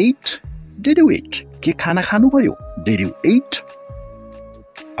 Did you eat? Did you eat? के खाना खानुभयो. Did you eat?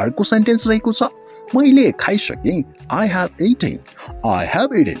 अर्को सेन्टेन्स रहेको छ मैले खाइसकेँ. I have eaten. I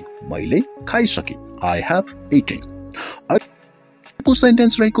have eaten. मैले खाइसकेँ. I have eaten. अर्को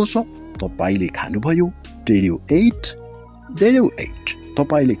सेन्टेन्स रहेको छ तपाईले खानुभयो. Did you eat? Did you eat?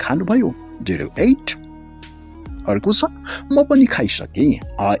 तपाईले खानुभयो. Did you eat? अर्को छ म पनि खाइसकेँ.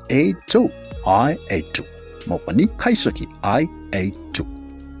 I ate too. I ate too. म पनि खाइसकेँ. I ate too.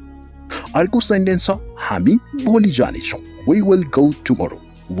 अर्को सेन्टेन्स छ हामी भोलि जानेछौँ we will go tomorrow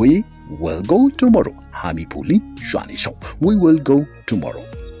we will go tomorrow हामी भोलि जानेछौँ we will go tomorrow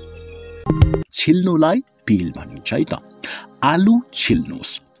छिल्नुलाई peel भनिन्छ है त आलु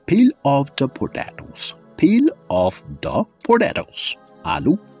छिल्नुस् peel off the potatoes peel off the potatoes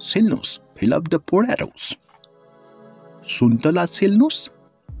आलु छिल्नुस् peel off the potatoes सुन्तला छिल्नुस्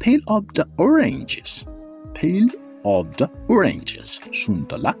peel off the oranges peel off the oranges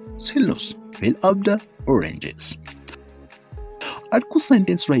सुन्तला छिल्नुस् peel off the oranges अर्को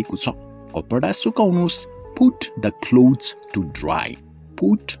सेन्टेन्स रहेको छ कपडा सुकाउनुस् put the clothes to dry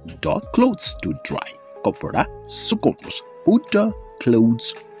put the clothes to dry कपडा सुकाउनुस् put the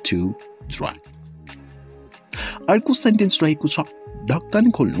clothes to dry अर्को sentence रहेको छ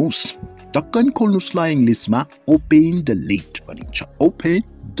ढक्कन खोल्नुसलाई इङ्ग्लिसमा open the lid भनिन्छ open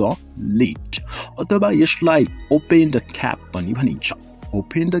the lid अथवा यसलाई open the cap पनि भनिन्छ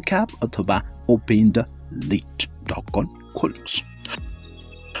open the cap अथवा open the lid ढक्कन खोल्नुस्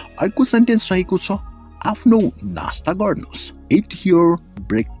अर्को सेन्टेन्स रहेको छ आफ्नो नास्ता गर्नुस् eat your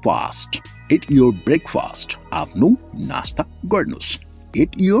breakfast आफ्नो नास्ता गर्नुस्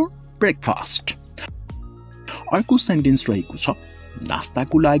eat your breakfast अर्को सेन्टेन्स रहेको छ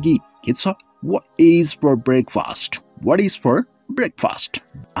नास्ताको लागि के छ what is for breakfast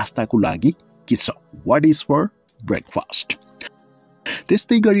नास्ताको लागि के छ what is for breakfast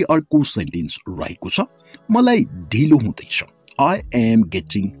त्यस्तै गरी अर्को सेन्टेन्स रहेको छ मलाई ढिलो हुँदैछ I am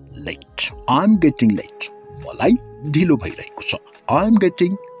getting late मलाई ढिलो भइरहेको छ I am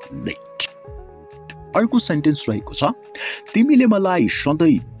getting late अर्को सेन्टेन्स रहेको छ तिमीले मलाई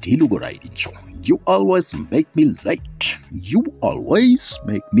सधैँ ढिलो गराइदिन्छौ You always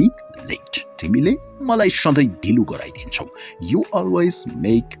make me late तिमीले मलाई सधैँ ढिलो गराइदिन्छौ You always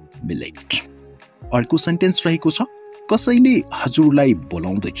make me late अर्को सेन्टेन्स रहेको छ कसैले हजुरलाई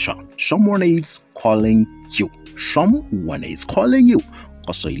बोलाउँदैछ Someone is calling you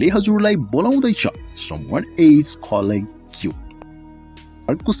कसैले हजुरलाई बोलाउँदैछ Someone is calling you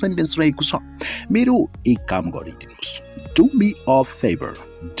अर्को सेन्टेन्स रहेको छ मेरो एक काम गरिदिनुस् Do me a favor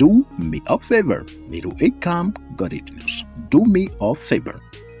मेरो एक काम गरिदिनुस् Do me a favor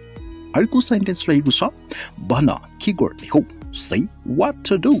अर्को सेन्टेन्स रहेको छ भन के गर्ने हो Say what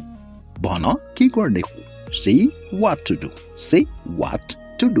to do भन के गर्ने हो Say what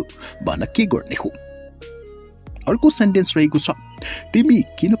to do भन के गर्ने हो अर्को सेन्टेन्स रहेको छ तिमी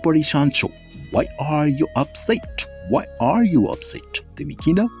किन परेशान छौ Why are you upset तिमी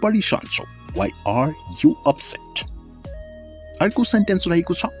किन परेशान छौ Why are you upset अर्को सेन्टेन्स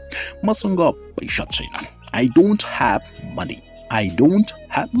रहेको छ मसँग पैसा छैन I don't have money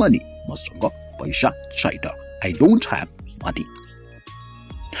मसँग पैसा छैन I don't have money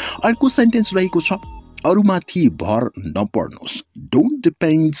अर्को सेन्टेन्स रहेको छ अरूमाथि भर नपर्नुस् Don't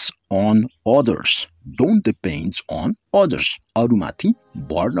depends on others अरूमाथि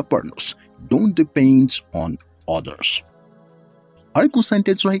भर नपर्नुस् Don't depends on others अर्को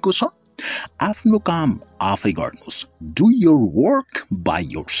सेन्टेन्स रहेको छ आफ्नो काम आफै गर्नुस् Do your work by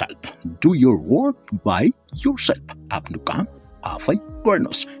yourself आफ्नो काम आफै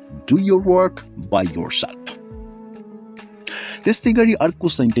गर्नुस् Do your work by yourself त्यस्तै गरी अर्को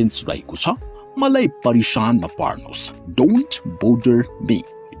सेन्टेन्स रहेको छ मलाई परेशान नपार्नुस् Don't bother me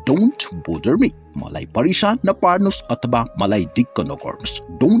मलाई परेशान नपार्नुस् अथवा मलाई दिक्क नगर्नुस्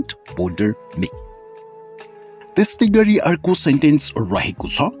Don't bother me त्यस्तै गरी अर्को सेन्टेन्स रहेको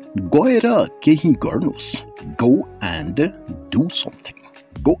छ गएर केही गर्नुस् Go and do something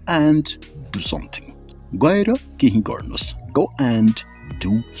गएर केही गर्नुस् Go and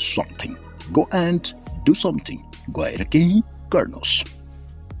do something गएर केही गर्नुस्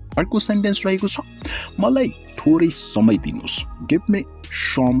अर्को सेन्टेन्स रहेको छ मलाई थोरै समय दिनुस् Give me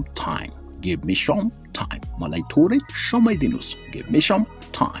some time मलाई थोरै समय दिनुस् Give me some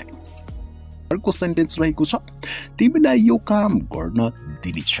time अर्को सेन्टेन्स रहेको छ तिमीलाई यो काम गर्न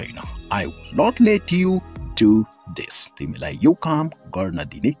दिने छैन I will not let you do this तिमीलाई यो काम गर्न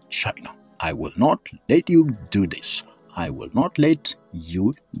दिने छैन I will not let you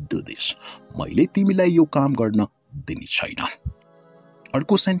do this मैले तिमीलाई यो काम गर्न दिने छैन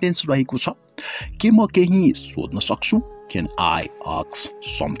अर्को सेन्टेन्स रहेको छ के म केही सोध्न सक्छु Can I ask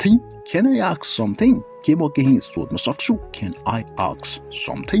something के म केही सोध्न सक्छु Can I ask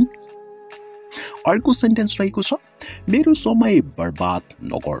something अर्को सेन्टेन्स रहेको छ मेरो समय बर्बाद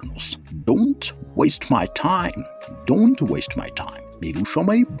नगर्नुस् Don't waste my time मेरो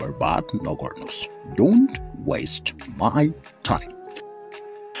समय बर्बाद नगर्नुस् Don't waste my time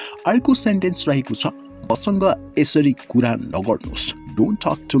अर्को सेन्टेन्स रहेको छ मसँग यसरी कुरा नगर्नुस् Don't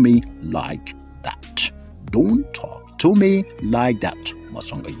talk to me like that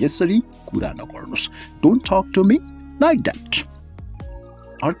मसँग यसरी कुरा नगर्नुस् don't talk to me like that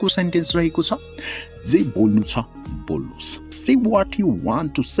अर्को सेन्टेन्स रहेको छ जे बोल्नु छ बोल्नुस् से what you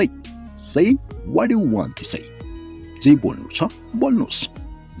want to say what you want to say जे बोल्नु छ बोल्नुस्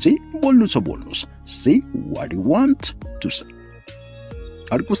जे बोल्नु छ बोल्नुस् से what you want to say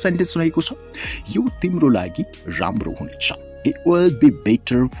अर्को सेन्टेन्स रहेको छ यो तिम्रो लागि राम्रो हुनेछ it will be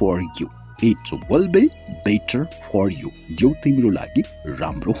better for you it will be better for you यो तिम्रो लागि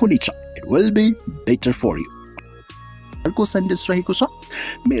राम्रो हुनेछ it will be better for you अर्को सेन्टेन्स रहेको छ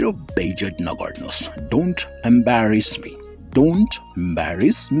मेरो बेइज्जत नगर्नुस् डोन्ट एम्बारेस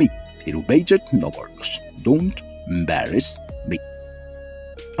मी मेरो बेइज्जत नगर्नुस् डोन्ट एम्बारेस मी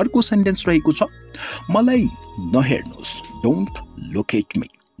अर्को सेन्टेन्स रहेको छ मलाई नहेर्नुस् डोन्ट लुक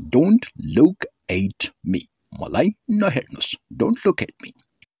एट मी मलाई नहेर्नुस् डोन्ट लुक एट मी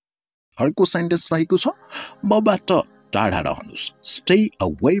अर्को सेन्टेन्स रहेको छ मबाट टाढा रहनुस् स्टे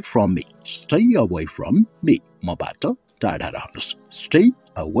अवे फ्रम मी मबाट टाढा रहनुस् स्टे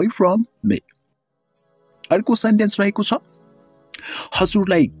अवे फ्रम मी अर्को सेन्टेन्स रहेको छ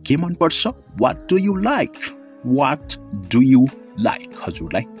हजुरलाई के मन पर्छ व्हाट डु यु लाइक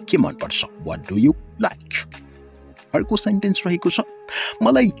हजुरलाई के मन पर्छ व्हाट डु यु लाइक अर्को सेन्टेन्स रहेको छ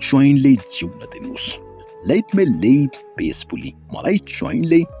मलाई चैनले जिउन दिनुस् लेट मी लिभ पिसफुली मलाई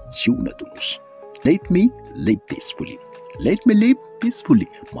चैनले जिउन दिनुस् लेट मी लिभ पिसफुली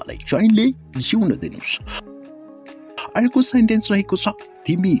मलाई चैनले जिउन दिनुस् अर्को सेन्टेन्स रहेको छ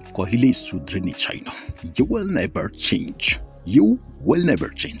तिमी कहिले सुध्रिने छैन यु विल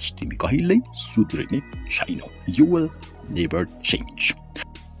नेभर चेन्ज तिमी कहिले सुध्रिने छैनौ यु विल नेभर चेन्ज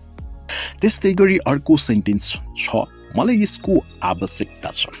त्यस्तै गरी अर्को सेन्टेन्स छ मलाई यसको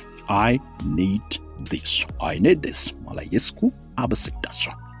आवश्यकता छ आई निड दिस मलाई यसको आवश्यकता छ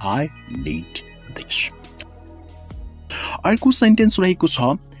आई निड दिस अर्को सेन्टेन्स रहेको छ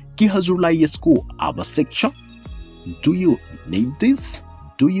के हजुरलाई यसको आवश्यक छ डु यु निड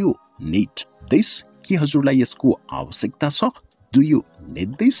दिस के हजुरलाई यसको आवश्यकता छ डु यु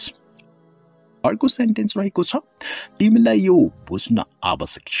निड दिस अर्को सेन्टेन्स रहेको छ तिमीलाई यो बुझ्न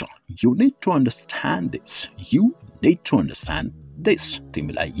आवश्यक छ you need to understand this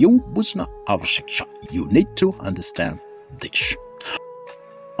तिमीलाई यो बुझ्न आवश्यक छ you need to understand this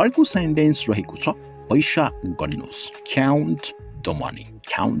अर्को सेन्टेन्स रहेको छ पैसा गन्नुस् काउन्ट द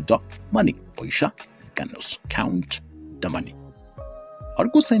मनी पैसा गन्नुस् काउन्ट द मनी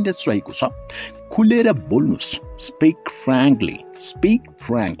अर्को सेन्टेन्स रहेको छ खुलेर बोल्नुस् स्पिक फ्र्याङ्कली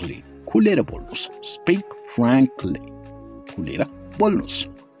खुलेर बोल्नुस् स्पिक फ्र्याङ्कली खुलेर बोल्नुस्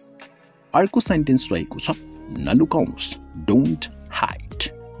अर्को सेन्टेन्स रहेको छ नलुकाउनुस् डोन्ट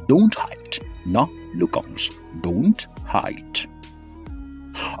हाइड नलुकाउनुस् डोन्ट हाइड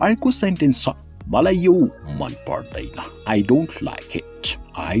अर्को सेन्टेन्स छ मलाई यो मन पर्दैन आई डोन्ट लाइक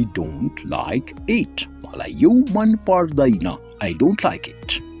इट मलाई यो मन पर्दैन आई डोन्ट लाइक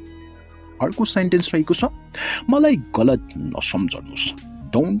इट अर्को सेन्टेन्स रहेको छ मलाई गलत नसम्झनुस्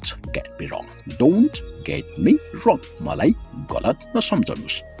डोन्ट गेट मी रङ मलाई गलत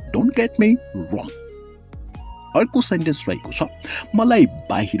नसम्झनुस् डोन्ट गेट मी रङ अर्को सेन्टेन्स रहेको छ मलाई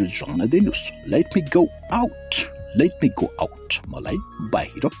बाहिर जान दिनुस् लेट मी गो आउट मलाई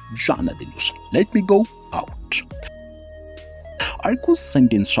बाहिर जान दिनुस् लेट मी गो आउट अर्को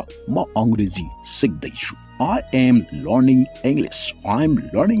सेन्टेन्स छ म अंग्रेजी सिक्दैछु आई एम लर्निङ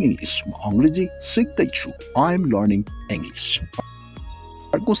इङ्ग्लिस म अंग्रेजी सिक्दैछु आई एम लर्निङ इङ्ग्लिस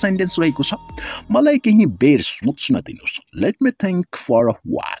अर्को सेन्टेन्स रहेको छ मलाई केही बेर सोच्न दिनुस् let me think for a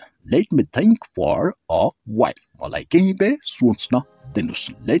while मलाई केही बेर सोच्न दिनुस्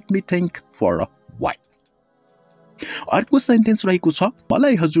let me think for a while अर्को सेन्टेन्स रहेको छ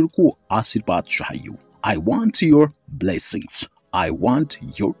मलाई हजुरको आशीर्वाद चाहियो आई वान्ट योर ब्लेसिङ्स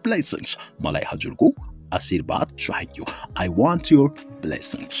मलाई हजुरको आशीर्वाद चाहियो आई वान्ट योर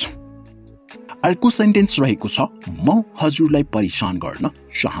ब्लेसिङ्स अर्को सेन्टेन्स रहेको छ म हजुरलाई परेशान गर्न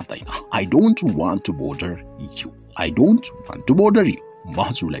चाहदैन I don't want to border you म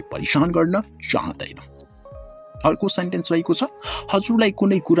हजुरलाई परेशान गर्न चाहदैन अर्को सेन्टेन्स रहेको छ हजुरलाई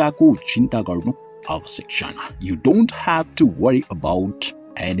कुनै कुराको चिन्ता गर्नु आवश्यक छैन you don't have to worry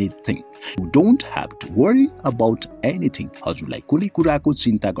about anything हजुरलाई कुनै कुराको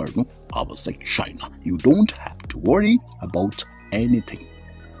चिन्ता गर्नु आवश्यक छैन you don't have to worry about anything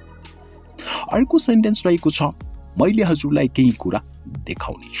अर्को सेन्टेन्स रहेको छ मैले हजुरलाई केही कुरा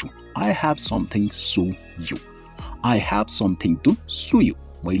देखाउने छु I have something to so you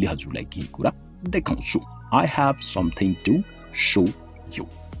मैले हजुरलाई केही कुरा देखाउँछु I have something to so you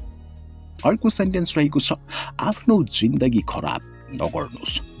अर्को सेन्टेन्स रहेको छ आफ्नो जिन्दगी खराब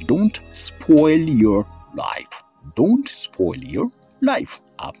नगर्नुस् डोन्ट स्पोइल योर life.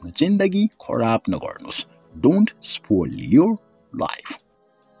 आफ्नो जिन्दगी खराब नगर्नुस्. Don't spoil your life.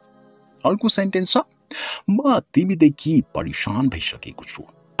 अर्को सेन्टेन्स छ म तिमीदेखि परेशान भइसकेको छु.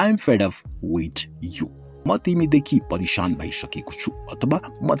 I'm fed up with you. म तिमीदेखि परेशान भइसकेको छु अथवा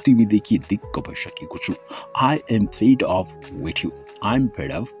म तिमीदेखि दिक्क भइसकेको छु. I am fed up with you. I'm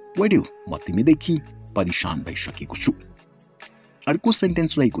fed up with you. म तिमीदेखि परेशान भइसकेको छु. अर्को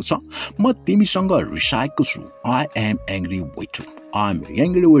सेन्टेन्स रहेको छ म तिमीसँग रिसाएको छु. I am angry with you. I'm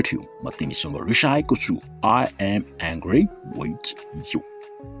angry with you. म तिमीसँग रिसाएको छु. I am angry with you.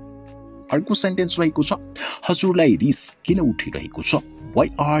 अर्को सेन्टेन्स रहेको छ हजुरलाई रिस किन उठिरहेको छ. Why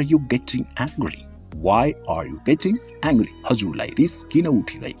are you getting angry? Why are you getting angry? हजुरलाई रिस किन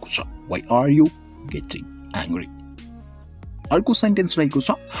उठिरहेको छ. Why are you getting angry? अर्को सेन्टेन्स रहेको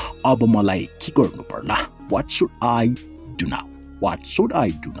छ अब मलाई के गर्नु पर्ला. What should I do now? What should I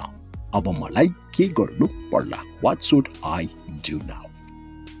do now? अब मलाई के गर्नु पर्ला. What should I do now?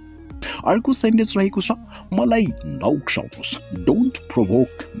 अर्को सेन्टेन्स रहेको छ मलाई नउक्साउनुस्. Don't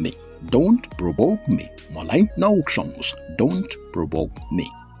provoke me. Don't provoke me. मलाई नउक्साउनुस्. Don't provoke me.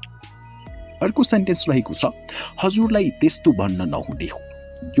 अर्को सेन्टेन्स रहेको छ हजुरलाई त्यस्तो भन्न नहुने हो.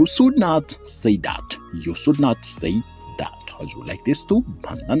 You should not say that. You should not say that. हजुरलाई त्यस्तो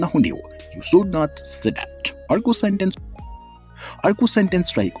भन्न नहुने हो. You should not say that. अर्को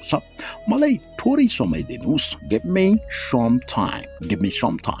सेन्टेन्स रहेको छ मलाई थोरै समय दिनुस्. Give me some time. Give me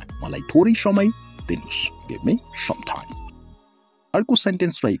some time. मलाई थोरै समय दिनुस्. Give me some time. अर्को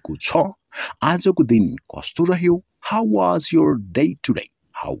सेन्टेन्स रहेको छ आजको दिन कस्तो रह्यो. How was your day today?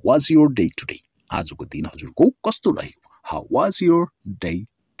 How was your day today? आजको दिन हजुरको कस्तो रह्यो. How was your day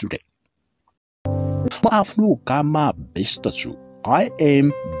today? म आफ्नो काममा व्यस्त छु. I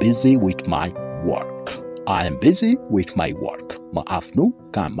am busy with my work. I am busy with my work. म आफ्नो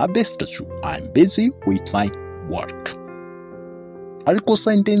काममा व्यस्त छु. I am busy with my work. अर्को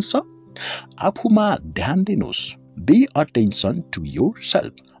सेन्टेन्स छ आफूमा ध्यान दिनुस्. Be attention to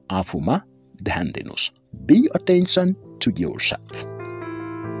yourself. आफूमा ध्यान दिनुस्. Be attention to yourself.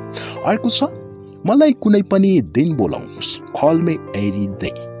 अर्को छ मलाई कुनै पनि दिन बोलाउनुस्. Call me any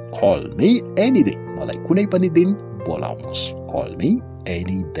day. Call me any day. मलाई कुनै पनि दिन बोलाउनुस्. Call me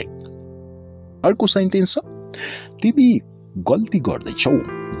any day. अर्को सेन्टेन्स छ तिमी गल्ती गर्दैछौ.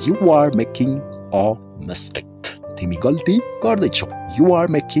 You are making a mistake. तिमी गल्ती गर्दैछौ. You are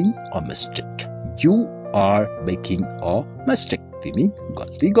making a mistake. You are making a mistake. तिमी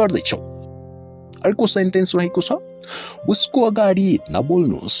गल्ती गर्दैछौ. अर्को सेन्टेन्स रहेको छ उसको अगाडि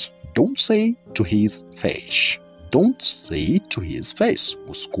नबोल्नुस्. Don't say to his face. Don't say to his face.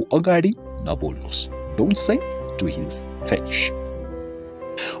 उसको अगाडि नबोल्नुस्. Don't say to his face.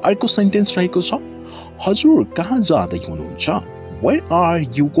 अर्को सेन्टेन्स रहेको छ हजुर कहाँ जाँदै हुनुहुन्छ. Where are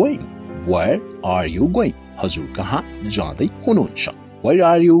you going? Where are you going? हजुर कहाँ जाँदै हुनुहुन्छ. Where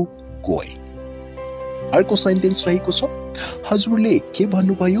are you going? अर्को सेन्टेन्स रहेको छ हजुरले के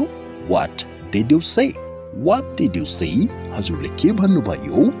भन्नुभयो. What did you say? What did you say? हजुरले के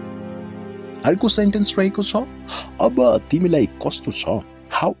भन्नुभयो. अर्को सेन्टेन्स रहेको छ अब तिमीलाई कस्तो छ.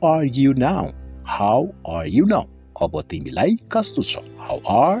 How are you now? How are you now? अब तिमीलाई कस्तो छ. How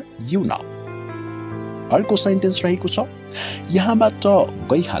are you now? अर्को सेन्टेन्स रहेको छ यहाँबाट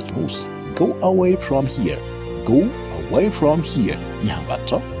गइहाल्नुस्. Go away from here. Go away from here.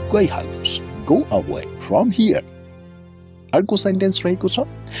 यहाँबाट गइहाल्नुस्. Go away from here. अर्को सेन्टेन्स रहेको छ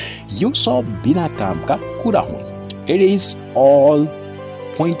यो सब बिना कामका कुरा हुन्. It is all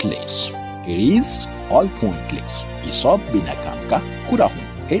pointless. It is all pointless. यी सब बिना कामका कुरा हुन्.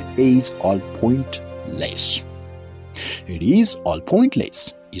 It is all pointless. It is all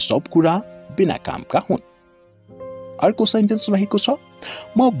pointless. यी सब कुरा बिना कामका हुन्. अर्को सेन्टेन्स रहेको छ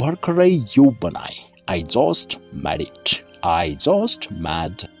म भर्खरै यो बनाए. I just made it. I just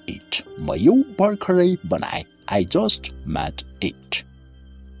made it. म यो भर्खरै बनाए. I just made it.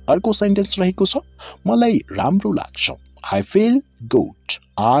 अर्को सेन्टेन्स रहेको छ मलाई राम्रो लाग्छ. I feel good.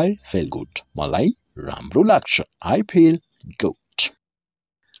 I feel good. मलाई राम्रो लाग्छ. I feel good.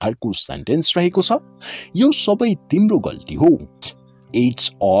 अर्को सेन्टेन्स रहेको छ यो सबै तिम्रो गल्ती हो.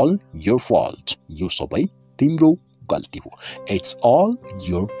 It's all your fault. यो सबै तिम्रो गल्ती हो. It's all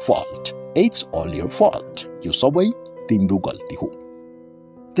your fault. It's all your fault. यो सबै तिम्रो गल्ती हो.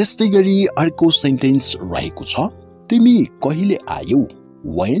 त्यस्तै गरी अर्को सेन्टेन्स रहेको छ तिमी कहिले आयौ.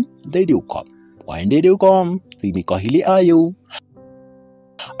 When did you come? When did you come? तिमी कहिले आयौ.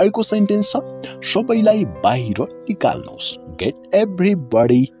 अर्को सेन्टेन्स छ सबैलाई बाहिर निकाल्नुस्. Get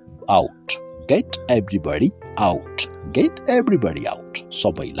everybody out. Get everybody out. Get everybody out.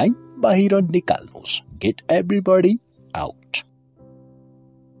 सबैलाई बाहिर निकाल्नुस्. Get everybody out.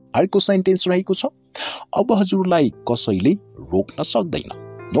 अर्को सेन्टेन्स रहेको छ अब हजुरलाई कसैले रोक्न सक्दैन.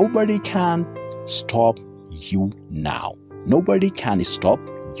 Nobody can stop you now. Nobody can stop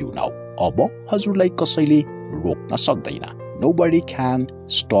you now. अब हजुरलाई कसैले रोक्न सक्दैन. Nobody can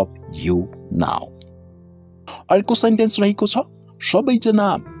stop you now. अर्को सेन्टेन्स रहेको छ सबैजना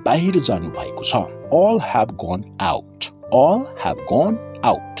बाहिर जानु भएको छ. All have gone out. All have gone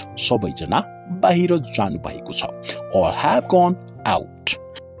out. सबैजना बाहिर जानु भएको छ. All have gone out.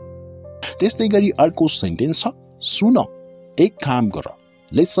 त्यस्तै गरी अर्को सेन्टेन्स छ सुन एक काम गर.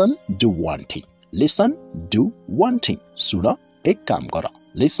 Listen, do one thing. Listen, do one thing. सुन एक काम गर.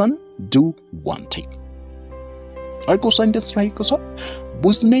 Listen, do one thing. अर्को सेन्टेन्स रहेको छ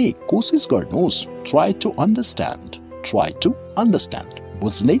बुझ्ने कोसिस गर्नुहोस्. Try to understand. Try to understand.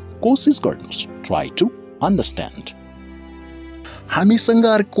 बुझ्ने कोसिस गर्नुहोस्. Try to understand. हामीसँग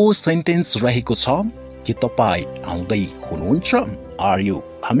अर्को सेन्टेन्स रहेको छ के तपाईँ आउँदै हुनुहुन्छ. Are you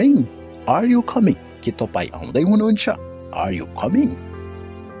coming? Are you coming? के तपाईँ आउँदै हुनुहुन्छ. Are you coming?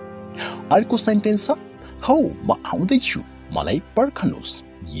 अर्को सेन्टेन्स छ हौ म आउँदैछु मलाई पर्खनुहोस्.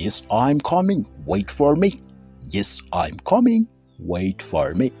 Yes, I'm coming. Wait for me. Yes, I'm coming. Wait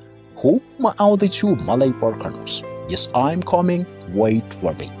for me. हो म आउँदैछु मलाई पर्खनुहोस्. Yes, I'm coming. Wait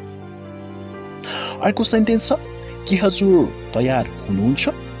for me. अर्को सेन्टेन्स छ के हजुर तयार हुनुहुन्छ.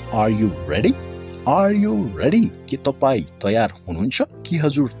 Are you ready? Are you ready? के तपाईँ तयार हुनुहुन्छ. के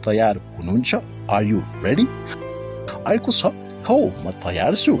हजुर तयार हुनुहुन्छ. Are you ready? अर्को छ हो म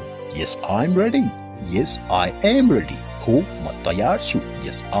तयार छु. Yes, I'm ready. Yes, I am ready. हो म तयार छु.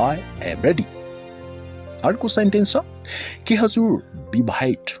 Yes, I am ready. अर्को सेन्टेन्स छ के हजुर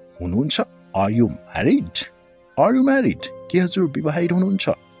विवाहित हुनुहुन्छ. Are you married? Are you married? के हजुर विवाहित हुनुहुन्छ.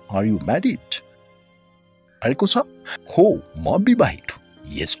 Are you married? अर्को छ हो म विवाहित.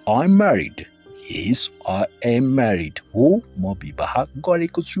 Yes, I'm married. Yes, I am married. हो म विवाह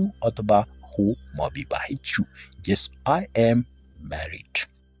गरेको छु अथवा हो म विवाहित छु. Yes, I am married.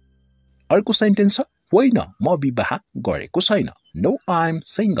 अर्को सेन्टेन्स छ होइन म विवाह गरेको छैन. No, I'm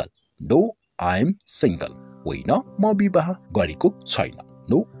single. No, I'm single. होइन म विवाह गरेको छैन.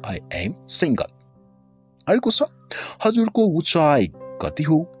 No, I am single. अर्को छ हजुरको उचाइ कति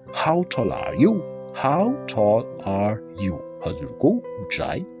हो. How tall are you? How tall are you? हजुरको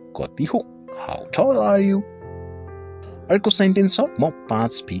उचाइ कति हो. How tall are you? अर्को सेन्टेन्स छ म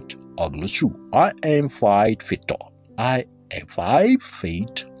 5 फिट अग्लो छु. I am 5 feet tall. I am 5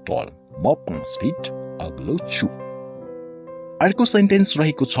 feet tall. म 5 फिट अग्लो छु. अर्को सेन्टेन्स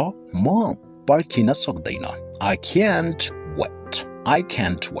रहेको छ म पर्खिन सक्दैन. I can't wait. I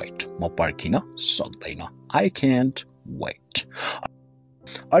can't wait. म पर्खिन सक्दैन. I can't wait.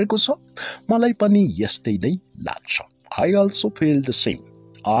 अर्को छ मलाई पनि यस्तै नै लाग्छ. I also feel the same.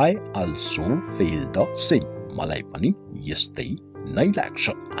 I also feel the same. मलाई पनि यस्तै नै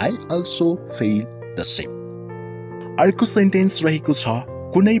लाग्छ. I also feel the same. अर्को सेन्टेन्स रहेको छ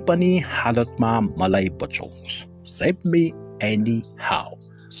कुनै पनि हालतमा मलाई बचाउनुहोस्. Save me anyhow.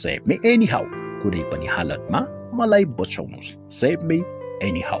 Save me anyhow. कुनै पनि हालतमा मलाई बचाउनुहोस्. Save me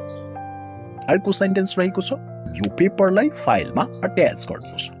anyhow. अर्को सेन्टेन्स रहेको छ यो पेपरलाई फाइलमा अट्याच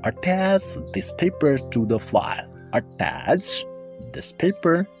गर्नुहोस्. Attach this paper to the file. Attach this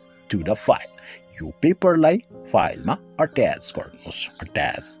paper to the file. यो पेपरलाई फाइलमा अट्याच गर्नुहोस्.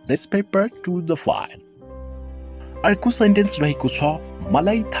 Attach this paper to the file. अर्को सेन्टेन्स रहेको छ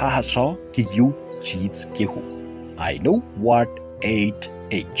मलाई थाहा छ कि यो चीज के हो. I know what it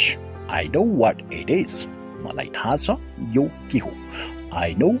is. I know what it is. मलाई थाहा छ यो के हो.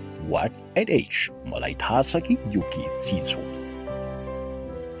 I know what it is. मलाई थाहा छ कि यो के चीज हो.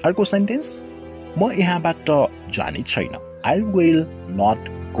 अर्को सेन्टेन्स म यहाँबाट जाने छैन. I will not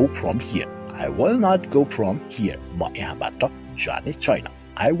go from here. I will not go from here. म यहाँबाट जाने छैन.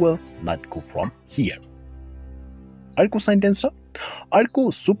 I will not go from here. अर्को सेन्टेन्स छ अर्को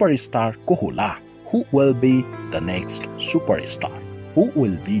सुपरस्टार को होला. Who will be the next superstar? Who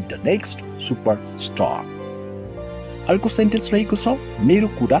will be the next superstar? अर्को सेन्टेन्स रहेको छ मेरो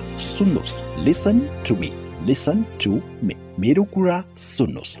कुरा सुन्नुहोस्. Listen to me. Listen to me. मेरो कुरा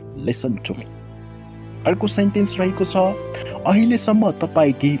सुन्नुहोस्. Listen to me. अर्को सेन्टेन्स रहेको छ अहिलेसम्म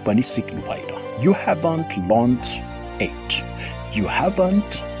तपाईँ केही पनि सिक्नु भएन. You haven't learned it. You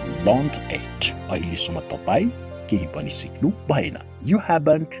haven't learned it. अहिलेसम्म तपाईँ केही पनि सिक्नु भएन. You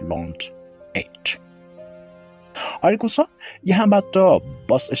haven't learned it. अर्को छ यहाँबाट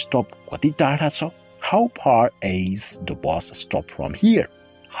बस स्टप कति टाढा छ. How far is the bus stop from here?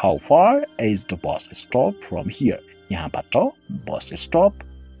 How far is the bus stop from here? यहाँबाट बस स्टप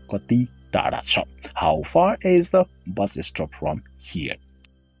कति टाढा छ. How far is the bus stop from here?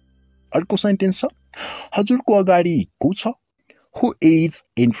 अर्को सेन्टेन्स छ हजुरको अगाडि को छ. Who is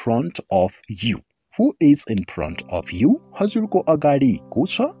in front of you? Who is in front of you? हजुरको अगाडि को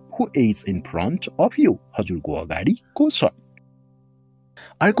छ? Who is in front of you? हजुरको अगाडि को छ?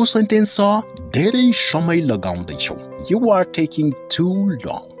 अर्को सेन्टेन्स छ धेरै समय लगाउँदैछौ. You are taking too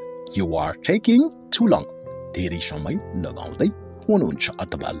long. You are taking too long. धेरै समय लगाउँदै हुनुहुन्छ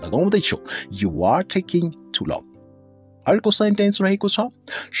अथवा लगाउँदैछौ. You are taking too long. अर्को सेन्टेन्स रहेको छ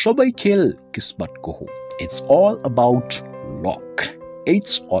सबै खेल किस्मतको हो. It's all about luck.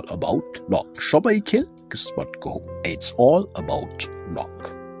 It's all about luck. सबै खेल किस्मतको हो. It's all about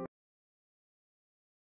luck.